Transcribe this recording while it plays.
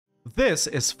This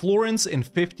is Florence in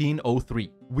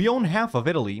 1503. We own half of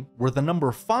Italy, we're the number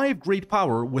 5 great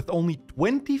power with only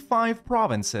 25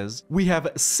 provinces, we have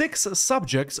 6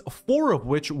 subjects, 4 of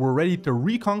which were ready to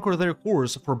reconquer their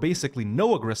cores for basically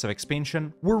no aggressive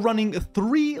expansion, we're running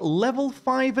 3 level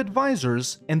 5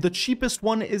 advisors, and the cheapest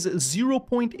one is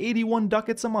 0.81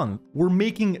 ducats a month. We're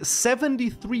making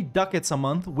 73 ducats a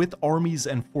month with armies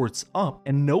and forts up,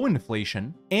 and no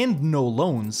inflation, and no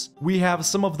loans. We have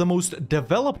some of the most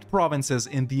developed provinces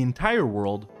in the entire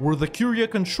world, we're the Curia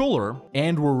controller,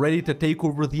 and we're ready to take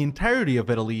over the entirety of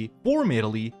Italy, form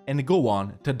Italy, and go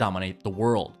on to dominate the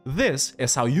world. This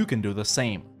is how you can do the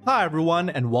same. Hi everyone,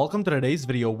 and welcome to today's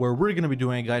video where we're going to be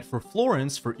doing a guide for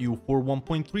Florence for EU4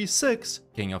 1.36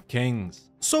 King of Kings.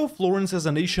 So Florence is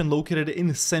a nation located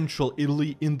in central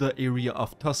Italy in the area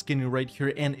of Tuscany right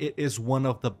here, and it is one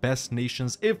of the best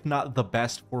nations, if not the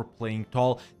best, for playing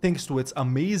tall, thanks to its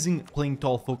amazing playing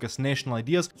tall focused national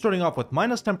ideas, starting off with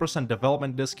minus 10%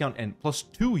 development discount and plus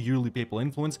 2 yearly papal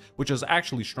influence, which is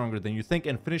actually stronger than you think,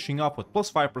 and finishing off with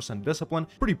plus 5% discipline,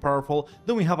 pretty powerful.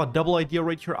 Then we have a double idea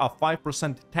right here of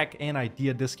 5% tech and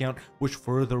idea discount, which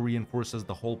further reinforces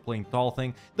the whole playing tall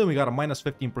thing. Then we got a minus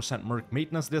 15% merc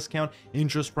maintenance discount,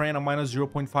 interest per annum minus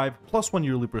 0.5, plus 1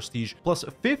 yearly prestige, plus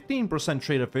 15%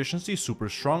 trade efficiency, super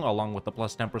strong, along with the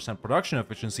plus 10% production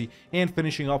efficiency, and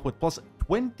finishing up with plus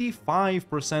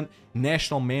 25%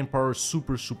 national manpower,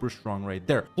 super strong right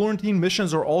there. Florentine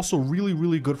missions are also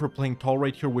really good for playing tall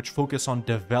right here, which focus on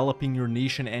developing your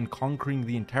nation and conquering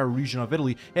the entire region of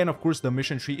Italy. And of course the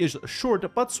mission tree is short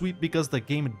but sweet because the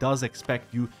game does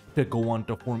expect you to go on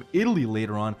to form Italy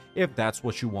later on if that's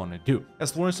what you want to do.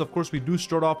 As Florence, of course, we do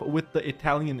start off with the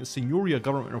Italian Signoria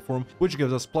government reform, which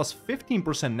gives us plus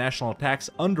 15% national tax,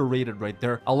 underrated right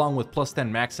there, along with plus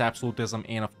 10 max absolutism,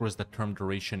 and of course the term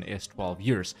duration is 12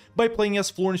 years. By playing as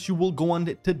Florence, you will go on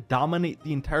to dominate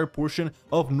the entire portion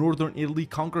of northern Italy,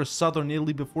 conquer southern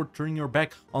Italy before turning your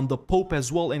back on the Pope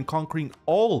as well and conquering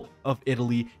all of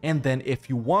Italy. And then if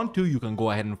you want to, you can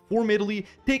go ahead and form Italy,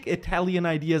 take Italian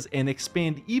ideas and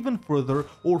expand even further,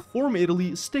 or form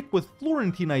Italy, stick with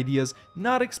Florentine ideas,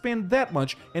 not expand that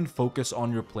much, and focus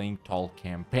on your playing tall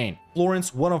campaign.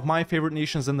 Florence, one of my favorite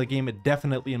nations in the game,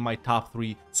 definitely in my top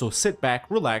 3, so sit back,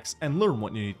 relax, and learn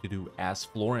what you need to do as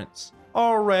Florence.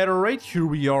 Alright, here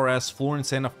we are as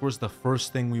Florence, and of course the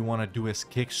first thing we want to do is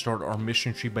kickstart our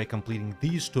mission tree by completing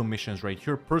these 2 missions right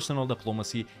here, personal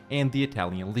diplomacy and the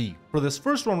Italian League. For this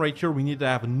first one right here, we need to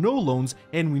have no loans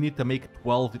and we need to make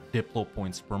 12 diplo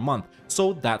points per month,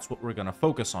 so that's what we're going to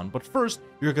focus on. But first,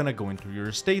 you're going to go into your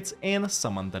estates and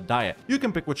summon the Diet. You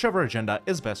can pick whichever agenda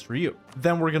is best for you.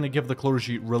 Then we're going to give the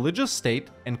clergy religious state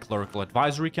and clerical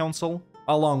advisory council,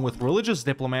 along with religious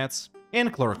diplomats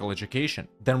and clerical education.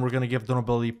 Then we're going to give the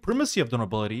nobility primacy of the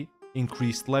nobility,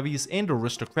 increased levies, and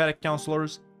aristocratic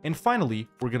counselors. And finally,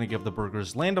 we're going to give the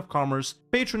burghers land of commerce,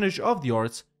 patronage of the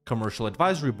arts, commercial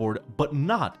advisory board, but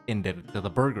not indebted to the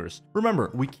burghers.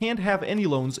 Remember, we can't have any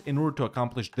loans in order to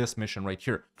accomplish this mission right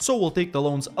here, so we'll take the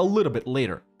loans a little bit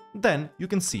later. Then you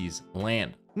can seize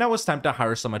land. Now it's time to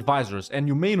hire some advisors, and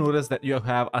you may notice that you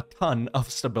have a ton of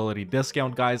stability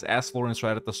discount guys as Florence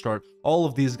right at the start. All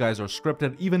of these guys are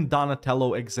scripted, even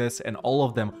Donatello exists, and all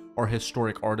of them are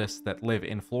historic artists that live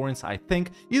in Florence, I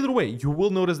think. Either way, you will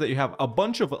notice that you have a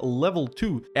bunch of level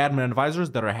 2 admin advisors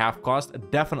that are half cost.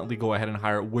 Definitely go ahead and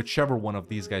hire whichever one of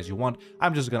these guys you want.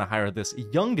 I'm just gonna hire this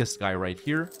youngest guy right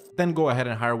here. Then go ahead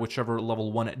and hire whichever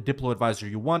level 1 Diplo advisor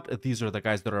you want. These are the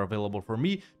guys that are available for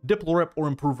me. Diplo rep or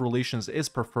improve relations is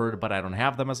preferred, but I don't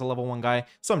have them as a level 1 guy,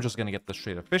 so I'm just gonna get the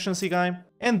straight efficiency guy.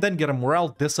 And then get a morale,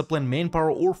 discipline,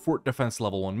 manpower, or fort defense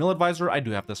level 1 mill advisor. I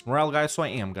do have this morale guy, so I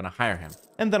am gonna hire him.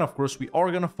 And then of course we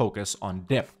are going to focus on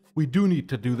dip. We do need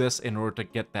to do this in order to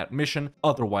get that mission,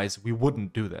 otherwise we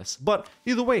wouldn't do this. But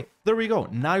either way, there we go.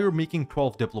 Now you're making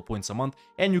 12 diplo points a month,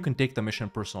 and you can take the mission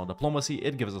personal diplomacy.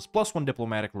 It gives us plus 1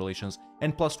 diplomatic relations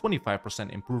and plus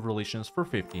 25% improved relations for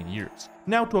 15 years.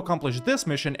 Now to accomplish this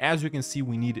mission, as you can see,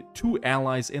 we need 2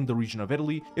 allies in the region of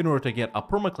Italy in order to get a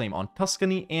permaclaim on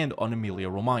Tuscany and on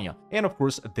Emilia-Romagna. And of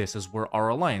course, this is where our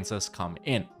alliances come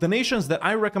in. The nations that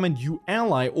I recommend you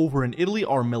ally over in Italy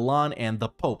are Milan and the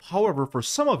Pope. However, for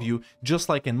some of you, just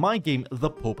like in my game, the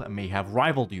Pope may have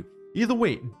rivaled you. Either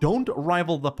way, don't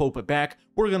rival the Pope back.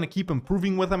 We're gonna keep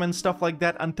improving with him and stuff like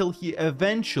that until he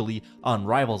eventually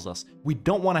unrivals us. We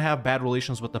don't want to have bad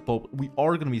relations with the Pope. We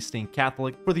are gonna be staying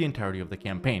Catholic for the entirety of the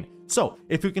campaign. So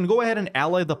if you can go ahead and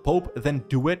ally the Pope, then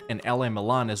do it, and ally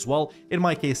Milan as well. In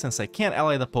my case, since I can't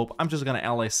ally the Pope, I'm just gonna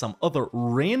ally some other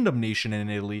random nation in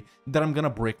Italy that I'm gonna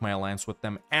break my alliance with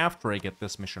them after I get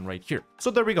this mission right here.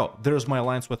 So there we go, there's my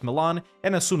alliance with Milan,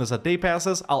 and as soon as a day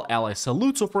passes, I'll ally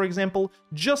Saluzzo, for example,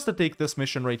 just to take this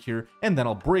mission right here, and then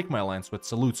I'll break my alliance with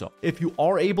Saluzzo. If you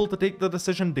are able to take the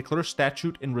decision, declare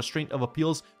statute in restraint of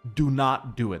appeals, do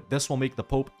not do it. This will make the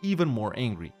Pope even more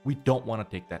angry. We don't want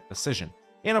to take that decision.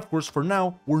 And of course, for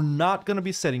now, we're not going to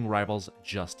be setting rivals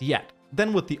just yet.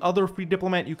 Then with the other free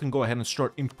diplomat, you can go ahead and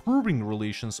start improving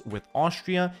relations with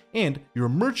Austria, and your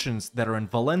merchants that are in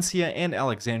Valencia and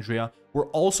Alexandria, we're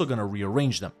also going to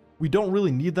rearrange them. We don't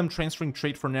really need them transferring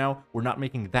trade for now. We're not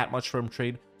making that much from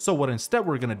trade. So what instead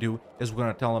we're going to do is we're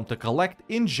going to tell them to collect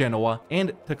in Genoa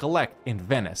and to collect in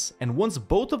Venice. And once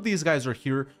both of these guys are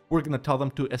here, we're going to tell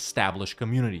them to establish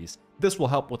communities. This will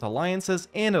help with alliances,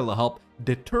 and it'll help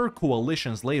deter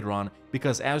coalitions later on,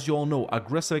 because as you all know,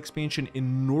 aggressive expansion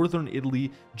in northern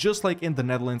Italy, just like in the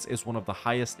Netherlands, is one of the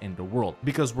highest in the world,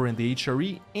 because we're in the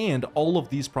HRE and all of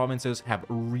these provinces have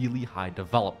really high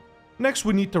development. Next,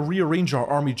 we need to rearrange our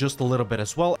army just a little bit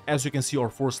as well. As you can see, our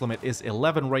force limit is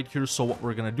 11 right here, so what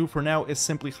we're going to do for now is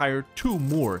simply hire 2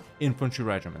 more infantry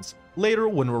regiments. Later,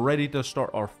 when we're ready to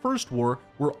start our first war,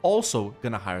 we're also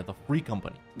going to hire the Free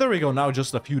Company. There we go, now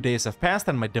just a few days have passed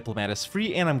and my diplomat is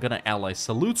free, and I'm going to ally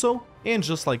Saluzzo, and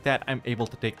just like that, I'm able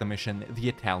to take the mission, the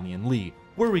Italian League,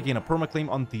 where we gain a permaclaim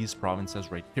on these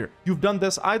provinces right here. You've done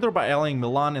this either by allying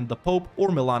Milan and the Pope, or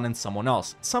Milan and someone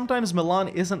else. Sometimes Milan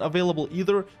isn't available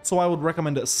either, so I would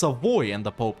recommend Savoy and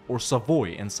the Pope, or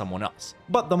Savoy and someone else.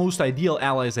 But the most ideal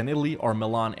allies in Italy are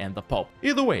Milan and the Pope.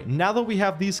 Either way, now that we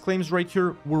have these claims right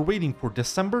here, we're waiting for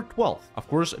December 12th. Of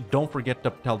course, don't forget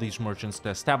to tell these merchants to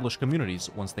establish communities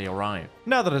once they arrive.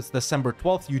 Now that it's December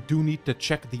 12th, you do need to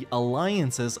check the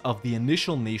alliances of the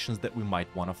initial nations that we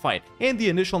might want to fight. And the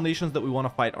initial nations that we want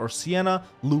to fight are Siena,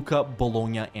 Lucca,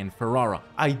 Bologna, and Ferrara.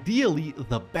 Ideally,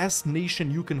 the best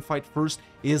nation you can fight first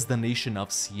is the nation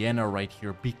of Siena right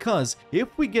here, because if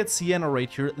we get Siena right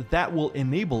here, that will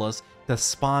enable us to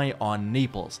spy on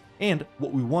Naples. And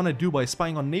what we want to do by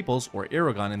spying on Naples, or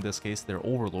Aragon in this case, their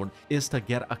overlord, is to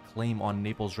get a claim on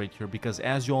Naples right here, because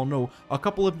as you all know, a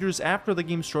couple of years after the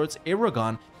game starts,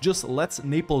 Aragon just lets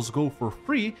Naples go for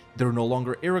free. They're no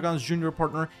longer Aragon's junior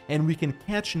partner, and we can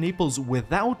catch Naples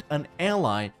without an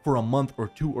ally for a month or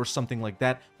 2 or something like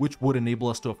that, which would enable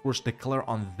us to, of course, declare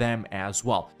on them as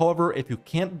well. However, if you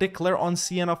can't declare on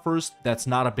Siena first, that's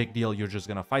not a big deal. You're just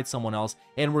going to fight someone else,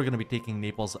 and we're going to be taking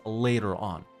Naples later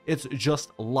on. It's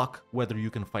just luck whether you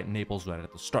can fight Naples right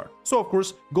at the start. So of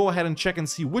course, go ahead and check and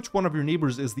see which one of your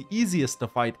neighbors is the easiest to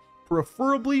fight.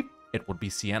 Preferably, it would be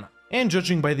Siena. And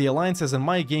judging by the alliances in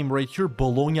my game right here,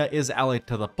 Bologna is allied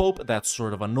to the Pope. That's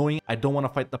sort of annoying. I don't want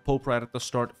to fight the Pope right at the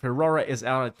start. Ferrara is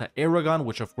allied to Aragon,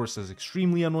 which of course is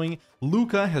extremely annoying.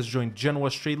 Lucca has joined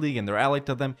Genoa's trade league and they're allied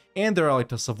to them. And they're allied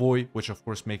to Savoy, which of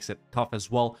course makes it tough as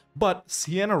well. But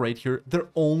Siena right here, they're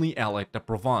only allied to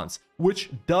Provence, which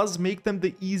does make them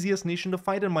the easiest nation to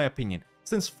fight in my opinion,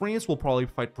 since France will probably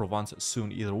fight Provence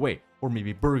soon either way, or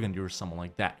maybe Burgundy or someone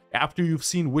like that. After you've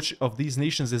seen which of these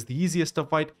nations is the easiest to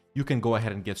fight, you can go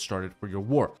ahead and get started for your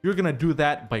war. You're gonna do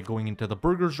that by going into the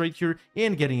burghers right here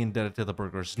and getting indebted to the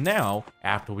burghers now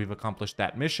after we've accomplished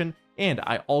that mission, and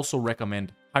I also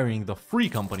recommend hiring the Free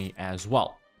Company as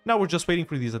well. Now we're just waiting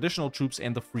for these additional troops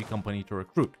and the Free Company to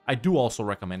recruit. I do also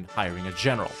recommend hiring a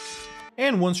general.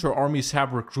 And once your armies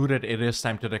have recruited, it is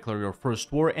time to declare your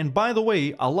first war. And by the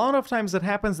way, a lot of times it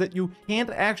happens that you can't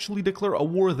actually declare a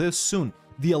war this soon.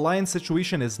 The alliance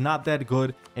situation is not that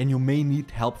good, and you may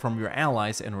need help from your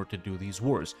allies in order to do these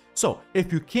wars. So,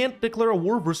 if you can't declare a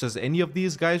war versus any of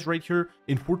these guys right here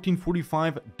in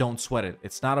 1445, don't sweat it.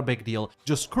 It's not a big deal.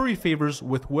 Just curry favors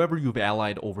with whoever you've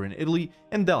allied over in Italy,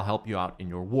 and they'll help you out in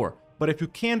your war. But if you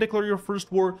can declare your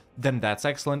first war, then that's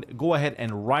excellent. Go ahead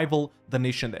and rival the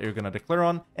nation that you're going to declare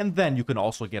on, and then you can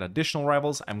also get additional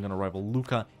rivals. I'm going to rival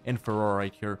Lucca and Ferrara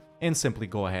right here, and simply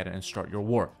go ahead and start your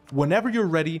war. Whenever you're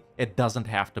ready, it doesn't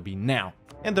have to be now.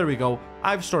 And there we go,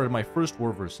 I've started my first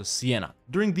war versus Siena.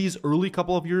 During these early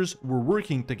couple of years, we're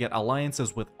working to get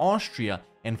alliances with Austria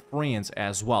and France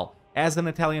as well. As an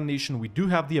Italian nation, we do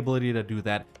have the ability to do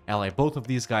that, ally both of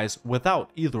these guys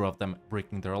without either of them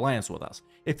breaking their alliance with us.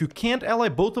 If you can't ally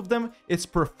both of them, it's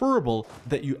preferable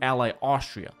that you ally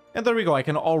Austria. And there we go, I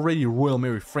can already Royal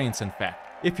Marry France in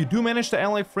fact. If you do manage to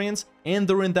ally France and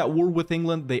they're in that war with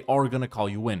England, they are gonna call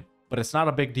you in. But it's not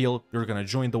a big deal, you're gonna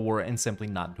join the war and simply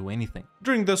not do anything.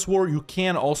 During this war, you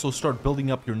can also start building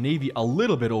up your navy a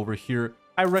little bit over here.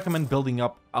 I recommend building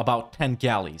up about 10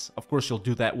 galleys. Of course, you'll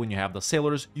do that when you have the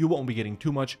sailors. You won't be getting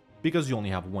too much, because you only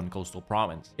have one coastal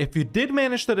province. If you did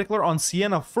manage to declare on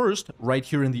Siena first, right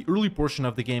here in the early portion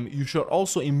of the game, you should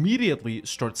also immediately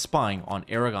start spying on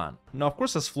Aragon. Now, of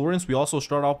course, as Florence, we also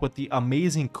start off with the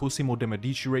amazing Cosimo de'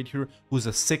 Medici right here, who's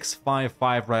a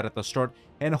 655 right at the start,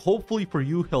 and hopefully for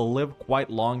you, he'll live quite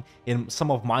long. In some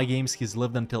of my games, he's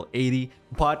lived until 80,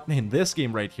 but in this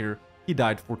game right here, he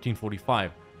died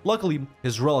 1445. Luckily,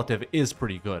 his relative is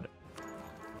pretty good.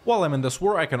 While I'm in this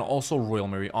war, I can also Royal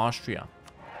Marry Austria.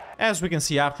 As we can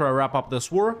see, after I wrap up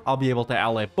this war, I'll be able to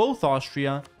ally both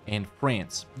Austria and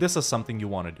France. This is something you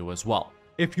want to do as well.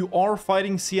 If you are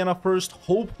fighting Siena first,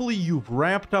 hopefully you've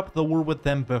wrapped up the war with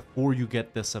them before you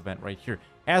get this event right here.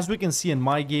 As we can see in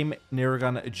my game,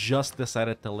 Aragon just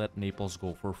decided to let Naples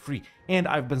go for free. And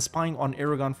I've been spying on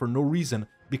Aragon for no reason,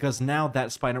 because now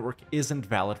that spy network isn't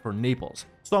valid for Naples.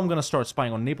 So I'm gonna start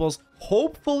spying on Naples.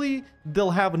 Hopefully they'll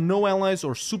have no allies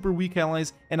or super weak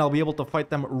allies, and I'll be able to fight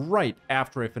them right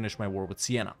after I finish my war with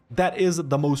Siena. That is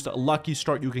the most lucky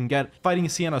start you can get, fighting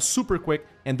Siena super quick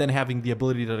and then having the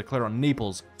ability to declare on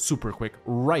Naples super quick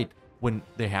right when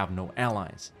they have no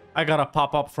allies. I got a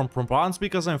pop-up from Provence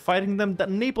because I'm fighting them that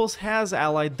Naples has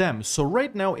allied them. So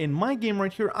right now in my game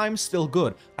right here, I'm still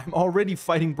good. I'm already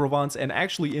fighting Provence, and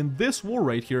actually in this war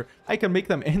right here, I can make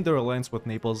them end their alliance with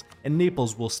Naples, and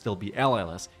Naples will still be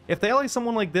allyless. If they ally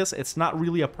someone like this, it's not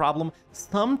really a problem.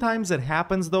 Sometimes it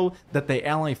happens though that they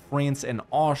ally France and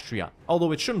Austria,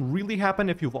 although it shouldn't really happen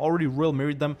if you've already royal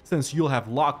married them, since you'll have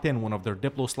locked in one of their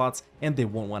diplo slots and they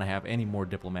won't want to have any more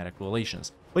diplomatic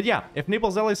relations. But yeah, if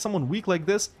Naples allies someone weak like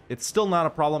this, it's still not a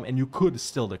problem and you could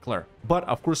still declare. But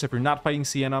of course, if you're not fighting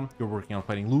Siena, you're working on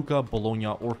fighting Lucca, Bologna,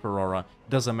 or Ferrara,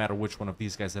 doesn't matter which one of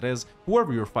these guys it is,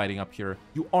 whoever you're fighting up here,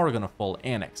 you are gonna full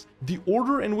annex. The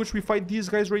order in which we fight these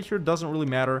guys right here doesn't really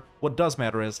matter. What does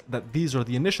matter is that these are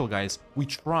the initial guys we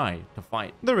try to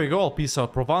fight. There we go, I'll peace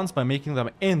out Provence by making them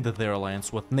end their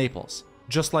alliance with Naples.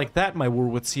 Just like that, my war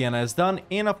with Siena is done,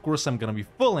 and of course I'm gonna be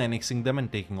full annexing them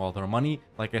and taking all their money.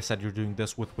 Like I said, you're doing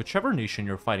this with whichever nation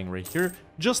you're fighting right here,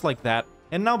 just like that.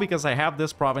 And now because I have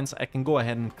this province, I can go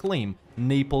ahead and claim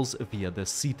Naples via this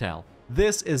sea tile.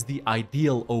 This is the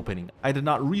ideal opening. I did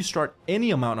not restart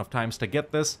any amount of times to get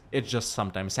this, it just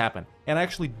sometimes happen. And I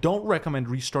actually don't recommend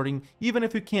restarting even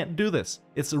if you can't do this.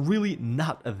 It's really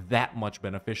not that much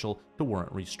beneficial to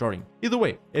warrant restarting. Either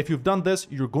way, if you've done this,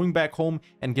 you're going back home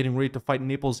and getting ready to fight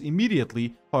Naples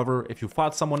immediately. However, if you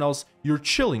fought someone else, you're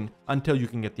chilling until you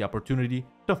can get the opportunity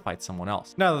to fight someone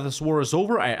else. Now that this war is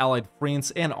over, I allied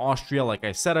France and Austria like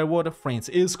I said I would. France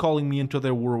is calling me into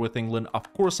their war with England.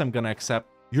 Of course I'm gonna accept.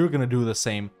 You're gonna do the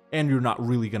same, and you're not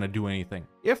really gonna do anything.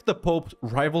 If the Pope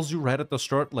rivals you right at the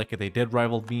start, like they did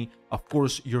rival me, of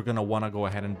course you're gonna wanna go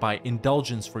ahead and buy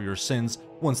indulgence for your sins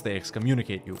once they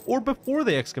excommunicate you, or before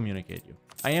they excommunicate you.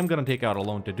 I am gonna take out a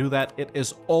loan to do that. It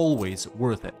is always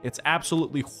worth it. It's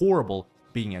absolutely horrible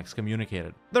being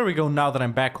excommunicated. There we go. Now that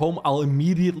I'm back home, I'll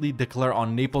immediately declare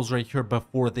on Naples right here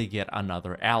before they get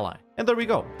another ally. And there we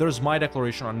go. There's my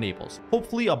declaration on Naples.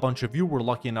 Hopefully a bunch of you were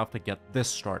lucky enough to get this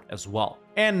start as well.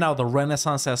 And now the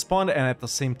Renaissance has spawned, and at the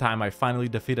same time I finally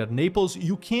defeated Naples.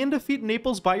 You can defeat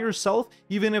Naples by yourself,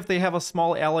 even if they have a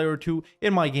small ally or two.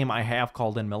 In my game, I have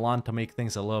called in Milan to make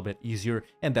things a little bit easier,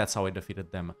 and that's how I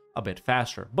defeated them a bit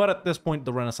faster. But at this point,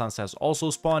 the Renaissance has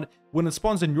also spawned. When it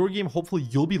spawns in your game, hopefully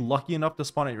you'll be lucky enough to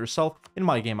spawn it yourself. In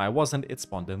my game, I wasn't. It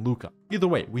spawned in Lucca. Either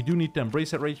way, we do need to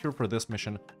embrace it right here for this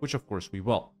mission, which of course we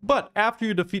will. But after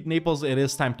you defeat Naples, it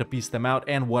is time to piece them out,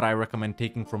 and what I recommend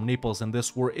taking from Naples in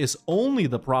this war is only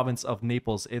the province of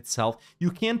Naples itself. You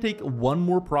can take one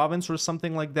more province or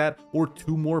something like that, or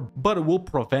two more, but it will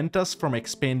prevent us from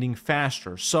expanding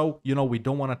faster. So, you know, we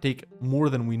don't want to take more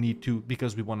than we need to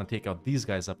because we want to take out these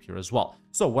guys up here as well.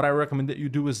 So what I recommend that you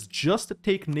do is just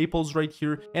take Naples right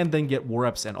here and then get war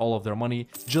reps and all of their money.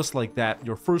 Just like that,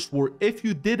 your first war, if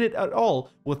you did it at all,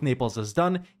 with Naples is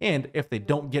done. And if they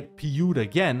don't get PU'd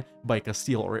again by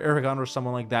Castile or Aragon or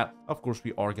someone like that, of course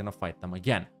we are gonna fight them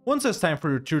again. Once it's time for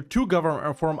your tier 2 government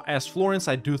reform as Florence,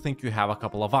 I do think you have a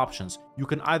couple of options. You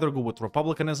can either go with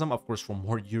republicanism, of course, for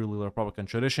more yearly republican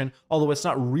tradition, although it's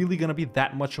not really gonna be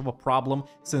that much of a problem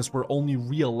since we're only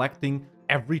re-electing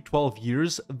every 12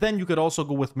 years. Then you could also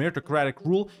go with meritocratic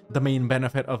rule, the main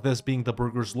benefit of this being the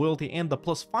burgers' loyalty and the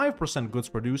plus 5% goods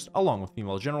produced along with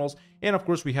female generals. And of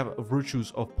course we have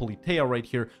virtues of politeia right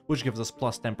here, which gives us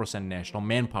plus 10% national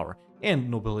manpower. and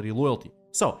nobility loyalty.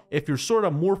 So, if you're sort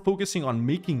of more focusing on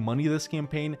making money this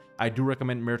campaign, I do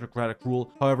recommend meritocratic rule.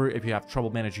 However, if you have trouble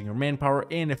managing your manpower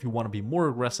and if you want to be more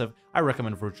aggressive, I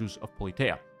recommend virtues of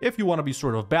politeia. If you want to be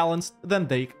sort of balanced, then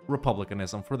take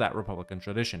republicanism for that republican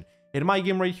tradition. In my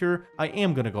game right here, I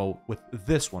am going to go with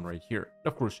this one right here.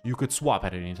 Of course, you could swap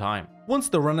at any time. Once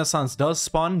the Renaissance does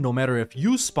spawn, no matter if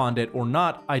you spawned it or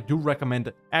not, I do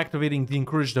recommend activating the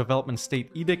Encourage Development State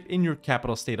Edict in your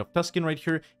capital state of Tuscan right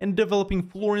here and developing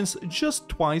Florence just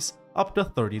twice up to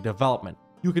 30 development.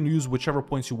 You can use whichever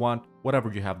points you want, whatever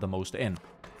you have the most in.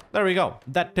 There we go.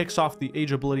 That ticks off the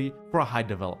age ability for a high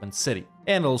development city.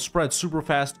 And it'll spread super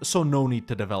fast, so no need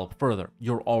to develop further.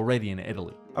 You're already in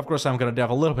Italy. Of course, I'm gonna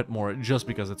dev a little bit more just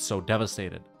because it's so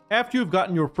devastated. After you've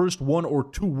gotten your first 1 or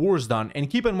 2 wars done, and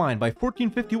keep in mind, by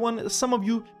 1451, some of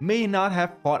you may not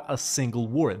have fought a single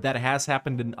war. That has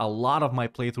happened in a lot of my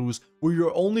playthroughs, where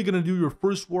you're only gonna do your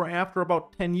first war after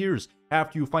about 10 years,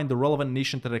 after you find the relevant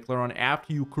nation to declare on,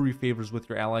 after you curry favors with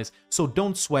your allies, so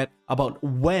don't sweat about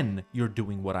when you're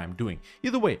doing what I'm doing.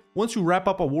 Either way, once you wrap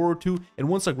up a war or 2, and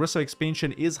once aggressive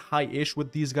expansion is high-ish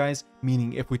with these guys,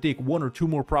 meaning if we take 1 or 2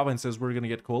 more provinces, we're gonna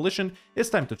get coalition, it's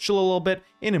time to chill a little bit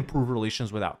and improve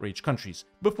relations with outraged countries,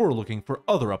 before looking for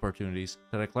other opportunities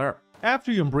to declare.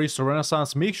 After you embrace the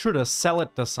Renaissance, make sure to sell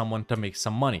it to someone to make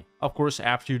some money. Of course,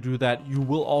 after you do that, you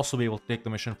will also be able to take the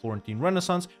mission Florentine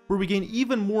Renaissance, where we gain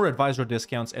even more advisor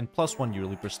discounts and +1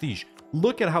 yearly prestige.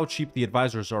 Look at how cheap the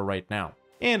advisors are right now.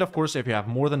 And of course, if you have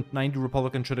more than 90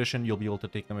 Republican tradition, you'll be able to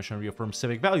take the mission Reaffirm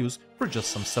Civic Values for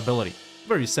just some stability.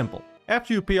 Very simple.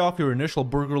 After you pay off your initial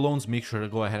burger loans, make sure to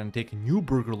go ahead and take new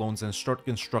burger loans and start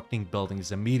constructing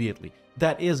buildings immediately.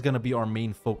 That is going to be our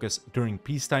main focus during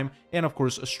peacetime, and of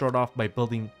course start off by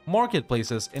building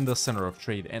marketplaces in the center of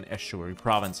trade and estuary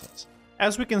provinces.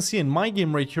 As we can see in my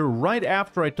game right here, right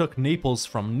after I took Naples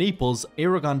from Naples,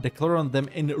 Aragon declared on them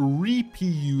and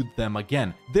re-PU'd them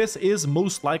again. This is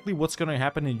most likely what's going to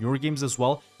happen in your games as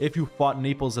well. If you fought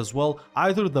Naples as well,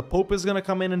 either the Pope is going to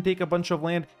come in and take a bunch of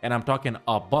land, and I'm talking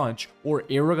a bunch, or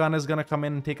Aragon is going to come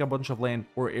in and take a bunch of land,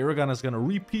 or Aragon is going to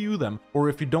re-PU them, or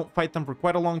if you don't fight them for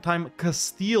quite a long time,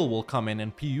 Castile will come in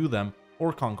and PU them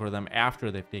or conquer them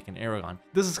after they've taken Aragon.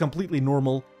 This is completely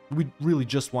normal. We really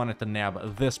just wanted to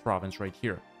nab this province right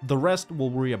here. The rest we'll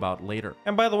worry about later.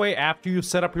 And by the way, after you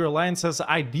set up your alliances,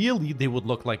 ideally they would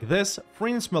look like this: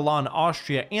 France, Milan,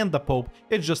 Austria, and the Pope.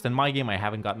 It's just in my game I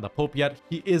haven't gotten the Pope yet.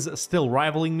 He is still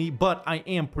rivaling me, but I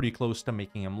am pretty close to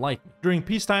making him like me. During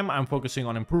peacetime, I'm focusing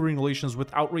on improving relations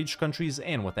with outraged countries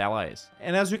and with allies.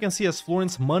 And as you can see, as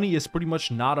Florence, money is pretty much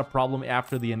not a problem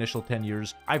after the initial 10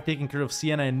 years. I've taken care of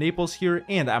Siena and Naples here,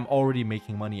 and I'm already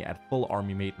making money at full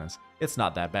army maintenance. It's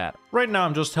not that bad. Right now,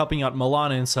 I'm just helping out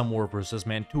Milan in some war versus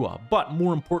Mantua, but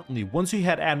more importantly, once you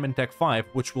hit Admin Tech 5,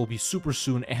 which will be super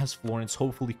soon as Florence,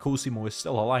 hopefully Cosimo is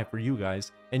still alive for you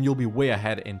guys, and you'll be way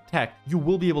ahead in tech, you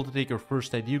will be able to take your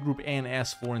first idea group and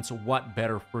ask Florence what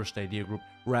better first idea group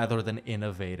rather than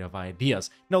innovative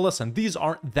ideas. Now listen, these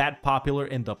aren't that popular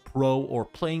in the pro or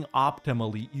playing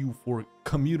optimally EU4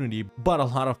 community, but a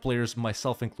lot of players,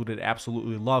 myself included,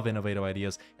 absolutely love innovative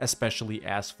ideas, especially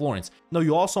as Florence. Now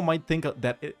you also might think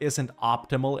that it isn't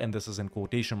optimal, and this is in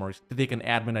quotation marks, to take an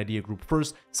admin idea group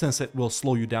first, since it will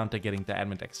slow you down to getting to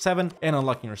admin tech 7 and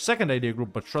unlocking your second idea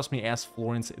group, but trust me, as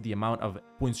Florence, the amount of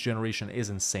points generation is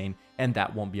insane, and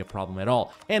that won't be a problem at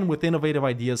all. And with innovative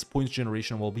ideas, points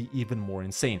generation will be even more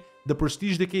insane. The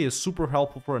prestige decay is super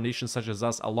helpful for a nation such as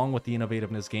us, along with the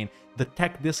innovativeness gain. The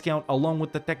tech discount, along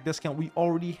with the tech discount we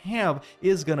already have,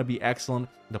 is going to be excellent.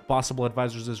 The possible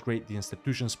advisors is great. The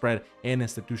institution spread and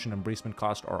institution embracement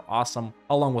cost are awesome,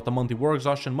 along with the monthly war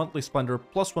exhaustion, monthly splendor,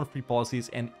 +1 free policies,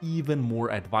 and even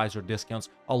more advisor discounts,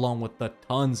 along with the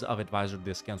tons of advisor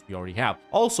discounts we already have.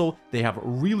 Also, they have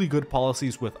really good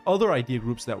policies with other idea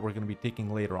groups that we're going to be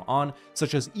taking later on,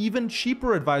 such as even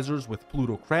cheaper advisors with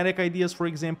plutocratic ideas, for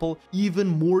example, even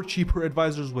more cheaper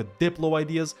advisors with diplo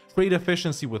ideas, trade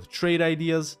efficiency with trade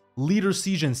ideas, leader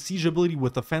siege and siege ability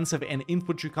with offensive and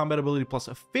infantry combat ability plus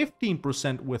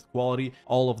 15% with quality.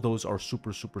 All of those are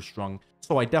super strong,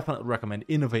 so I definitely recommend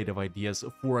innovative ideas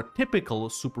for a typical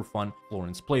super fun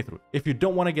Florence playthrough. If you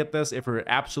don't want to get this, if you're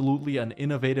absolutely an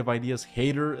innovative ideas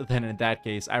hater, then in that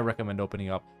case I recommend opening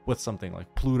up with something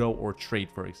like Pluto or trade,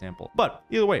 for example. But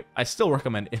either way, I still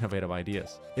recommend innovative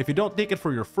ideas. If you don't take it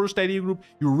for your first idea group,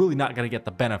 you're really not going to get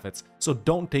the benefits, so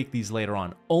don't take these later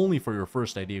on, only for your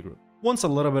first idea group. Once a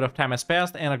little bit of time has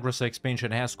passed and aggressive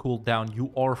expansion has cooled down,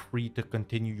 you are free to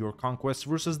continue your conquest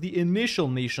versus the initial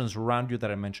nations around you that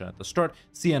I mentioned at the start.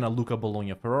 Siena, Lucca,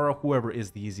 Bologna, Ferrara, whoever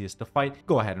is the easiest to fight,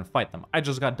 go ahead and fight them. I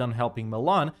just got done helping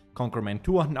Milan conquer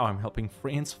Mantua, now I'm helping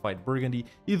France fight Burgundy.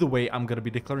 Either way, I'm going to be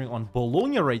declaring on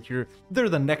Bologna right here. They're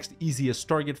the next easiest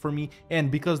target for me, and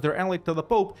because they're allied to the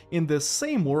Pope, in this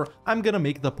same war, I'm going to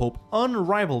make the Pope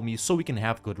unrival me so we can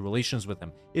have good relations with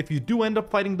him. If you do end up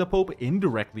fighting the Pope,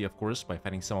 indirectly of course, by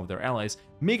fighting some of their allies,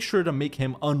 make sure to make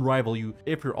him unrival you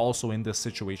if you're also in this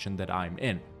situation that I'm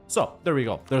in. So, there we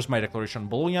go. There's my declaration on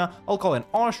Bologna. I'll call in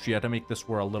Austria to make this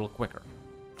war a little quicker.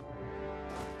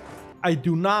 I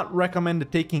do not recommend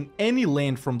taking any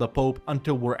land from the Pope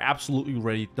until we're absolutely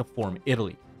ready to form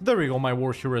Italy. There we go, my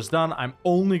war here is done. I'm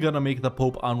only gonna make the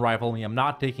Pope unrival me. I'm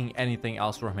not taking anything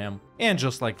else from him. And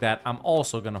just like that, I'm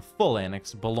also gonna full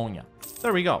annex Bologna.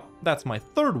 There we go. That's my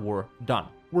third war done.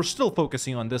 We're still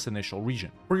focusing on this initial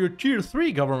region. For your tier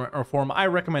 3 government reform, I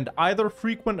recommend either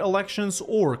frequent elections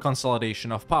or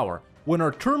consolidation of power. When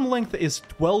our term length is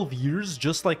 12 years,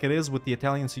 just like it is with the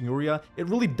Italian Signoria, it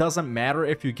really doesn't matter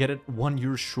if you get it 1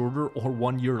 year shorter or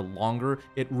 1 year longer.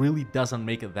 It really doesn't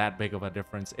make it that big of a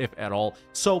difference, if at all.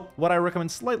 So what I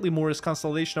recommend slightly more is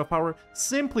consolidation of power,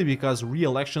 simply because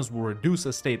re-elections will reduce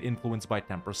a state influence by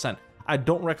 10%. I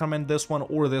don't recommend this one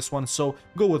or this one, so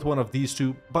go with one of these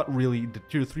two, but really the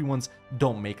tier 3 ones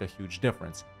don't make a huge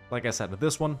difference. Like I said,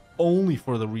 this one, only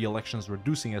for the re-elections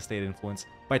reducing a state influence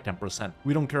by 10%.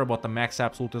 We don't care about the max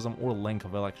absolutism or length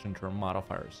of election term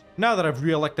modifiers. Now that I've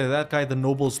re-elected that guy, the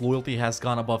noble's loyalty has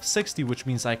gone above 60, which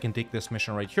means I can take this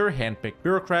mission right here, handpick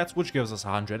bureaucrats, which gives us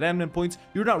 100 admin points.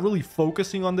 You're not really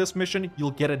focusing on this mission,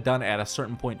 you'll get it done at a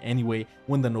certain point anyway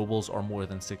when the nobles are more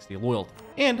than 60 loyalty.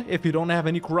 And if you don't have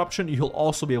any corruption, you'll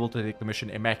also be able to take the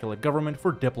mission Immaculate Government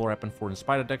for Diplo Rep and Foreign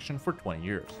Spy Detection for 20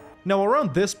 years. Now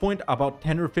around this point, about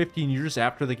 10 or 15 years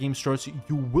after the game starts,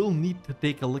 you will need to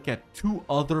take a look at two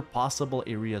other possible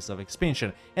areas of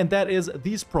expansion, and that is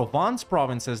these Provence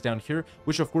provinces down here,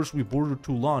 which of course we border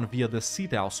Toulon via the sea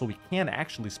tile, so we can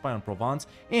actually spy on Provence,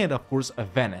 and of course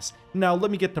Venice. Now let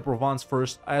me get to Provence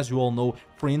first. As you all know,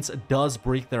 France does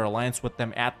break their alliance with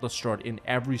them at the start in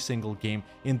every single game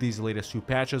in these latest two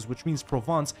patches, which means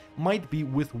Provence might be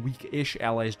with weak-ish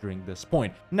allies during this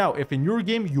point. Now if in your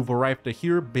game you've arrived to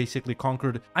here, basically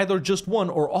conquered either just one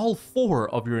or all four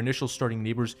of your initial starting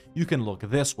neighbors, you can look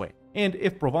this way. And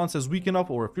if Provence is weak enough,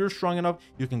 or if you're strong enough,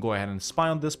 you can go ahead and spy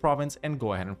on this province and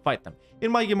go ahead and fight them.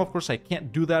 In my game, of course, I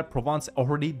can't do that. Provence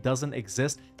already doesn't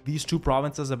exist. These two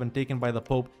provinces have been taken by the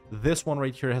Pope. This one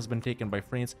right here has been taken by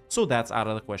France, so that's out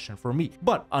of the question for me.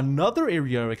 But another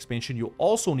area of expansion you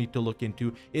also need to look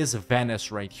into is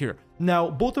Venice right here. Now,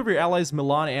 both of your allies,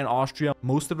 Milan and Austria,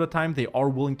 most of the time they are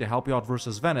willing to help you out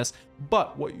versus Venice,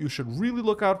 but what you should really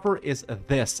look out for is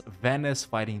this, Venice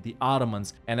fighting the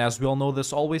Ottomans. And as we all know,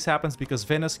 this always happens because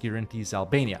Venice guarantees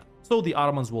Albania. So the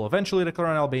Ottomans will eventually declare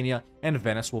on Albania, and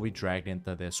Venice will be dragged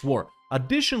into this war.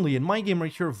 Additionally, in my game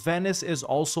right here, Venice is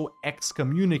also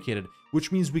excommunicated,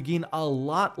 which means we gain a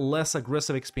lot less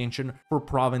aggressive expansion for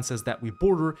provinces that we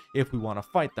border if we want to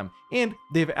fight them. And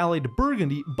they've allied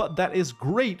Burgundy, but that is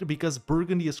great because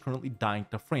Burgundy is currently dying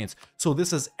to France. So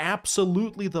this is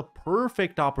absolutely the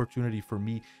perfect opportunity for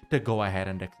me to go ahead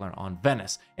and declare on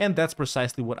Venice. And that's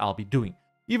precisely what I'll be doing.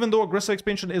 Even though aggressive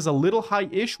expansion is a little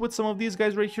high-ish with some of these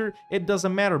guys right here, it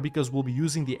doesn't matter because we'll be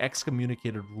using the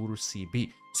excommunicated ruler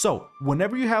CB. So,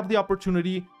 whenever you have the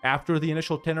opportunity after the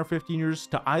initial 10 or 15 years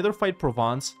to either fight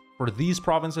Provence for these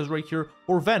provinces right here,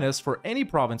 or Venice for any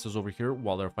provinces over here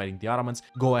while they're fighting the Ottomans,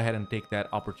 go ahead and take that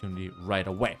opportunity right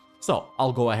away. So,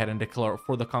 I'll go ahead and declare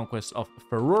for the conquest of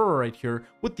Ferrara right here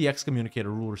with the excommunicated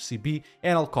ruler CB,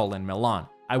 and I'll call in Milan.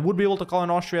 I would be able to call in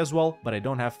Austria as well, but I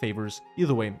don't have favors.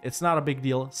 Either way, it's not a big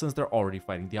deal since they're already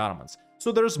fighting the Ottomans.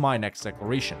 So there's my next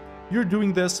declaration. You're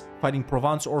doing this, fighting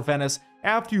Provence or Venice,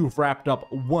 after you've wrapped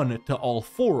up one to all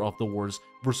four of the wars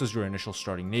versus your initial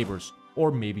starting neighbors.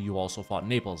 Or maybe you also fought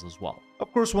Naples as well.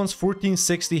 Of course, once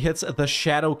 1460 hits, the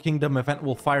Shadow Kingdom event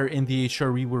will fire in the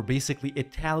HRE, where basically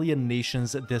Italian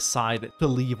nations decide to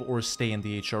leave or stay in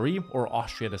the HRE, or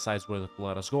Austria decides whether to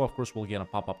let us go. Of course, we'll get a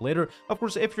pop-up later. Of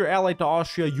course, if you're allied to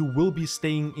Austria, you will be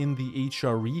staying in the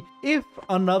HRE if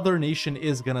another nation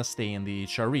is gonna stay in the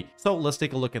HRE. So let's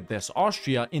take a look at this.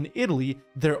 Austria, in Italy,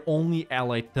 they're only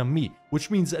allied to me,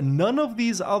 which means none of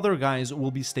these other guys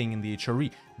will be staying in the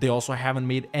HRE. They also haven't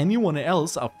made anyone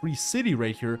else a free city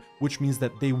right here, which means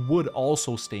that they would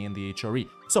also stay in the HRE.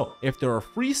 So if there are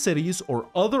free cities or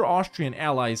other Austrian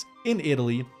allies in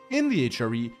Italy in the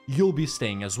HRE, you'll be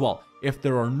staying as well. If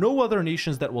there are no other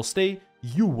nations that will stay,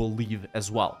 you will leave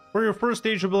as well. For your first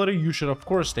stage ability, you should of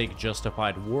course take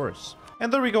Justified Wars.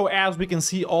 And there we go. As we can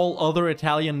see, all other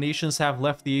Italian nations have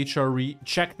left the HRE.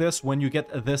 Check this when you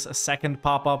get this second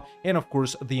pop-up. And of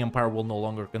course, the Empire will no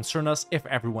longer concern us if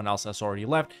everyone else has already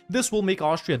left. This will make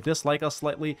Austria dislike us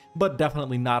slightly, but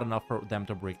definitely not enough for them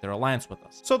to break their alliance with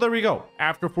us. So there we go.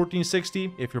 After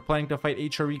 1460, if you're planning to fight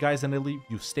HRE guys in Italy,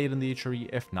 you've stayed in the HRE.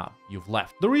 If not, you've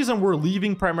left. The reason we're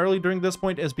leaving primarily during this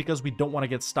point is because we don't want to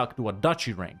get stuck to a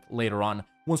duchy rank later on,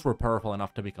 once we're powerful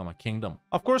enough to become a kingdom.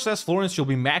 Of course, as Florence, you'll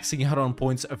be maxing out on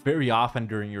points very often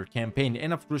during your campaign,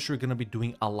 and of course, you're going to be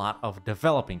doing a lot of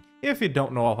developing. If you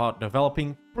don't know about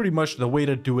developing, pretty much the way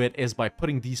to do it is by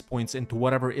putting these points into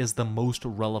whatever is the most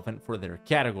relevant for their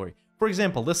category. For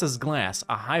example, this is glass,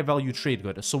 a high-value trade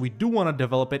good, so we do want to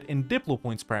develop it in Diplo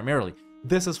points primarily.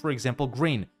 This is, for example,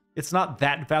 grain. It's not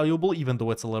that valuable, even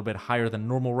though it's a little bit higher than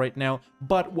normal right now,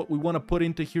 but what we want to put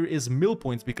into here is mill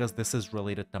points because this is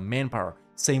related to manpower.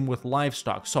 Same with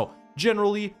livestock. So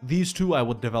generally, these two I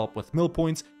would develop with mill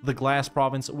points, the glass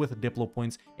province with Diplo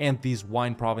points, and these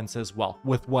wine provinces, well,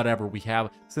 with whatever we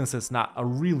have, since it's not a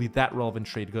really that relevant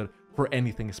trade good for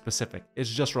anything specific. It's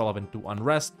just relevant to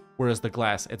unrest, whereas the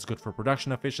glass, it's good for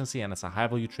production efficiency and it's a high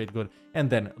value trade good, and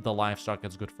then the livestock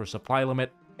is good for supply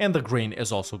limit, and the grain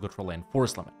is also good for land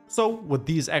force limit. So with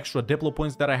these extra Diplo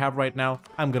points that I have right now,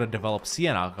 I'm gonna develop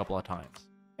Siena a couple of times.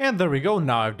 And there we go,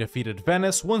 now I've defeated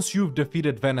Venice. Once you've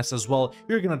defeated Venice as well,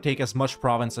 you're gonna take as much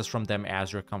provinces from them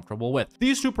as you're comfortable with.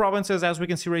 These two provinces, as we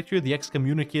can see right here, the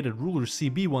excommunicated rulers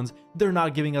CB ones, they're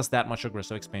not giving us that much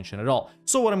aggressive expansion at all.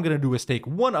 So what I'm gonna do is take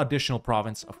one additional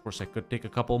province. Of course, I could take a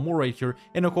couple more right here,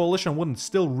 and a coalition wouldn't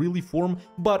still really form,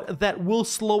 but that will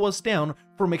slow us down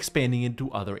from expanding into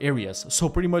other areas. So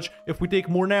pretty much, if we take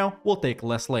more now, we'll take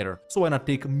less later. So why not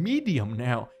take medium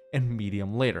now and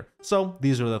medium later? So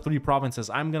these are the three provinces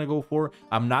I'm gonna go for.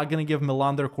 I'm not gonna give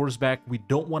Milan their cores back. We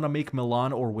don't want to make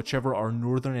Milan or whichever our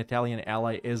northern Italian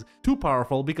ally is too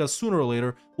powerful, because sooner or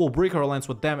later we'll break our alliance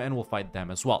with them and we'll fight them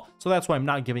as well. So that's why I'm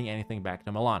not giving anything back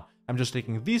to Milan. I'm just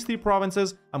taking these three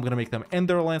provinces. I'm gonna make them end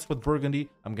their alliance with Burgundy.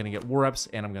 I'm gonna get war reps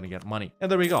and I'm gonna get money. And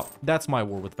there we go. That's my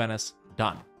war with Venice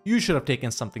done. You should have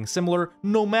taken something similar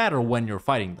no matter when you're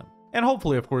fighting them. And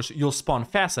hopefully, of course, you'll spawn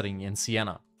faceting in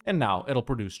Siena. And now it'll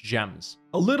produce gems.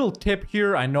 A little tip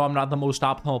here, I know I'm not the most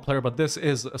optimal player, but this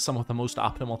is some of the most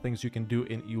optimal things you can do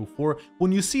in EU4.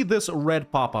 When you see this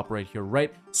red pop-up right here,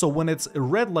 right? So when it's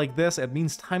red like this, it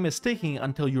means time is ticking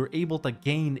until you're able to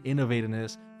gain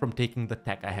innovativeness from taking the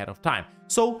tech ahead of time.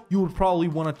 So you would probably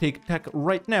want to take tech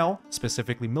right now,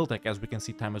 specifically mill tech, as we can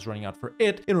see time is running out for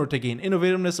it, in order to gain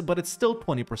innovativeness, but it's still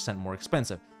 20% more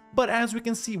expensive. But as we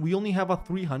can see, we only have a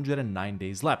 309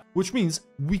 days left, which means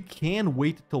we can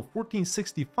wait till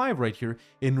 1465 right here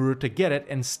in order to get it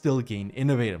and still gain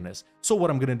innovativeness. So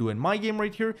what I'm going to do in my game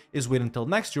right here is wait until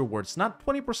next year where it's not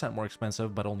 20% more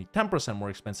expensive, but only 10% more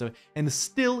expensive, and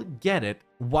still get it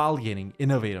while gaining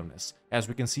innovativeness. As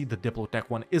we can see, the Diplotech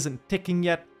one isn't ticking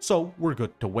yet, so we're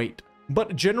good to wait.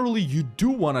 But generally, you do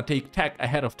want to take tech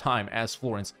ahead of time as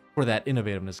Florence for that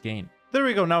innovativeness gain. There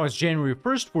we go, now it's January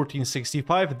 1st,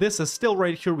 1465. This is still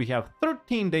right here. We have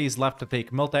 13 days left to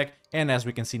take Miltech, and as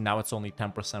we can see now, it's only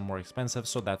 10% more expensive,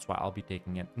 so that's why I'll be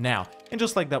taking it now. And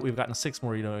just like that, we've gotten 6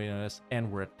 more units, and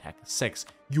we're at Tech 6.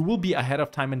 You will be ahead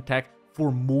of time in Tech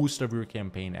for most of your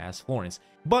campaign as Florence.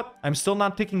 But I'm still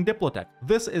not taking Diplotech.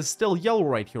 This is still yellow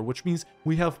right here, which means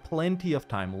we have plenty of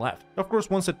time left. Of course,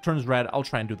 once it turns red, I'll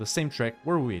try and do the same trick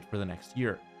where we wait for the next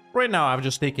year. Right now, I've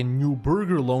just taken new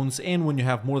burger loans, and when you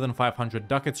have more than 500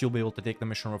 ducats, you'll be able to take the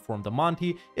mission Reform the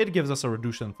Monty. It gives us a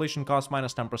reduced inflation cost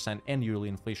minus 10% and yearly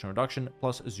inflation reduction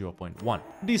plus 0.1.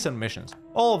 Decent missions.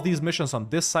 All of these missions on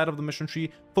this side of the mission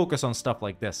tree focus on stuff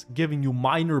like this, giving you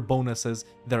minor bonuses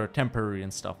that are temporary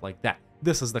and stuff like that.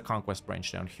 This is the conquest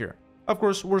branch down here. Of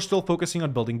course, we're still focusing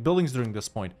on building buildings during this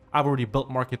point. I've already built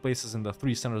marketplaces in the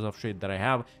 3 centers of trade that I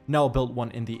have. Now I'll build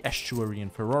one in the estuary in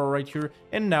Ferrara right here.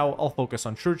 And now I'll focus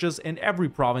on churches in every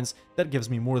province that gives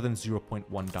me more than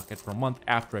 0.1 ducat per month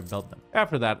after I build them.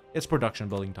 After that, it's production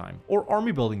building time or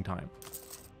army building time.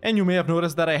 And you may have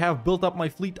noticed that I have built up my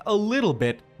fleet a little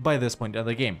bit by this point in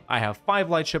the game. I have 5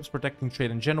 light ships protecting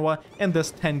trade in Genoa and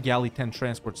this 10 galley 10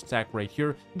 transport stack right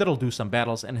here that'll do some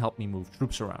battles and help me move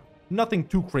troops around. Nothing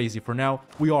too crazy for now,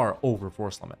 we are over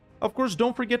force limit. Of course,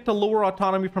 don't forget to lower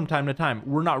autonomy from time to time.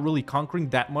 We're not really conquering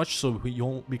that much, so you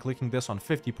won't be clicking this on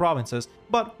 50 provinces,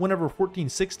 but whenever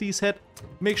 1460s hit,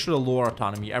 make sure to lower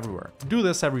autonomy everywhere. Do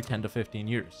this every 10 to 15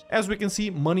 years. As we can see,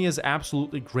 money is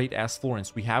absolutely great as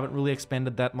Florence. We haven't really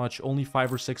expanded that much, only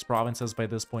 5 or 6 provinces by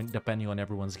this point, depending on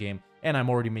everyone's game, and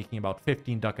I'm already making about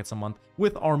 15 ducats a month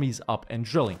with armies up and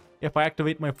drilling. If I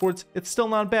activate my forts, it's still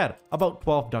not bad, about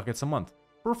 12 ducats a month.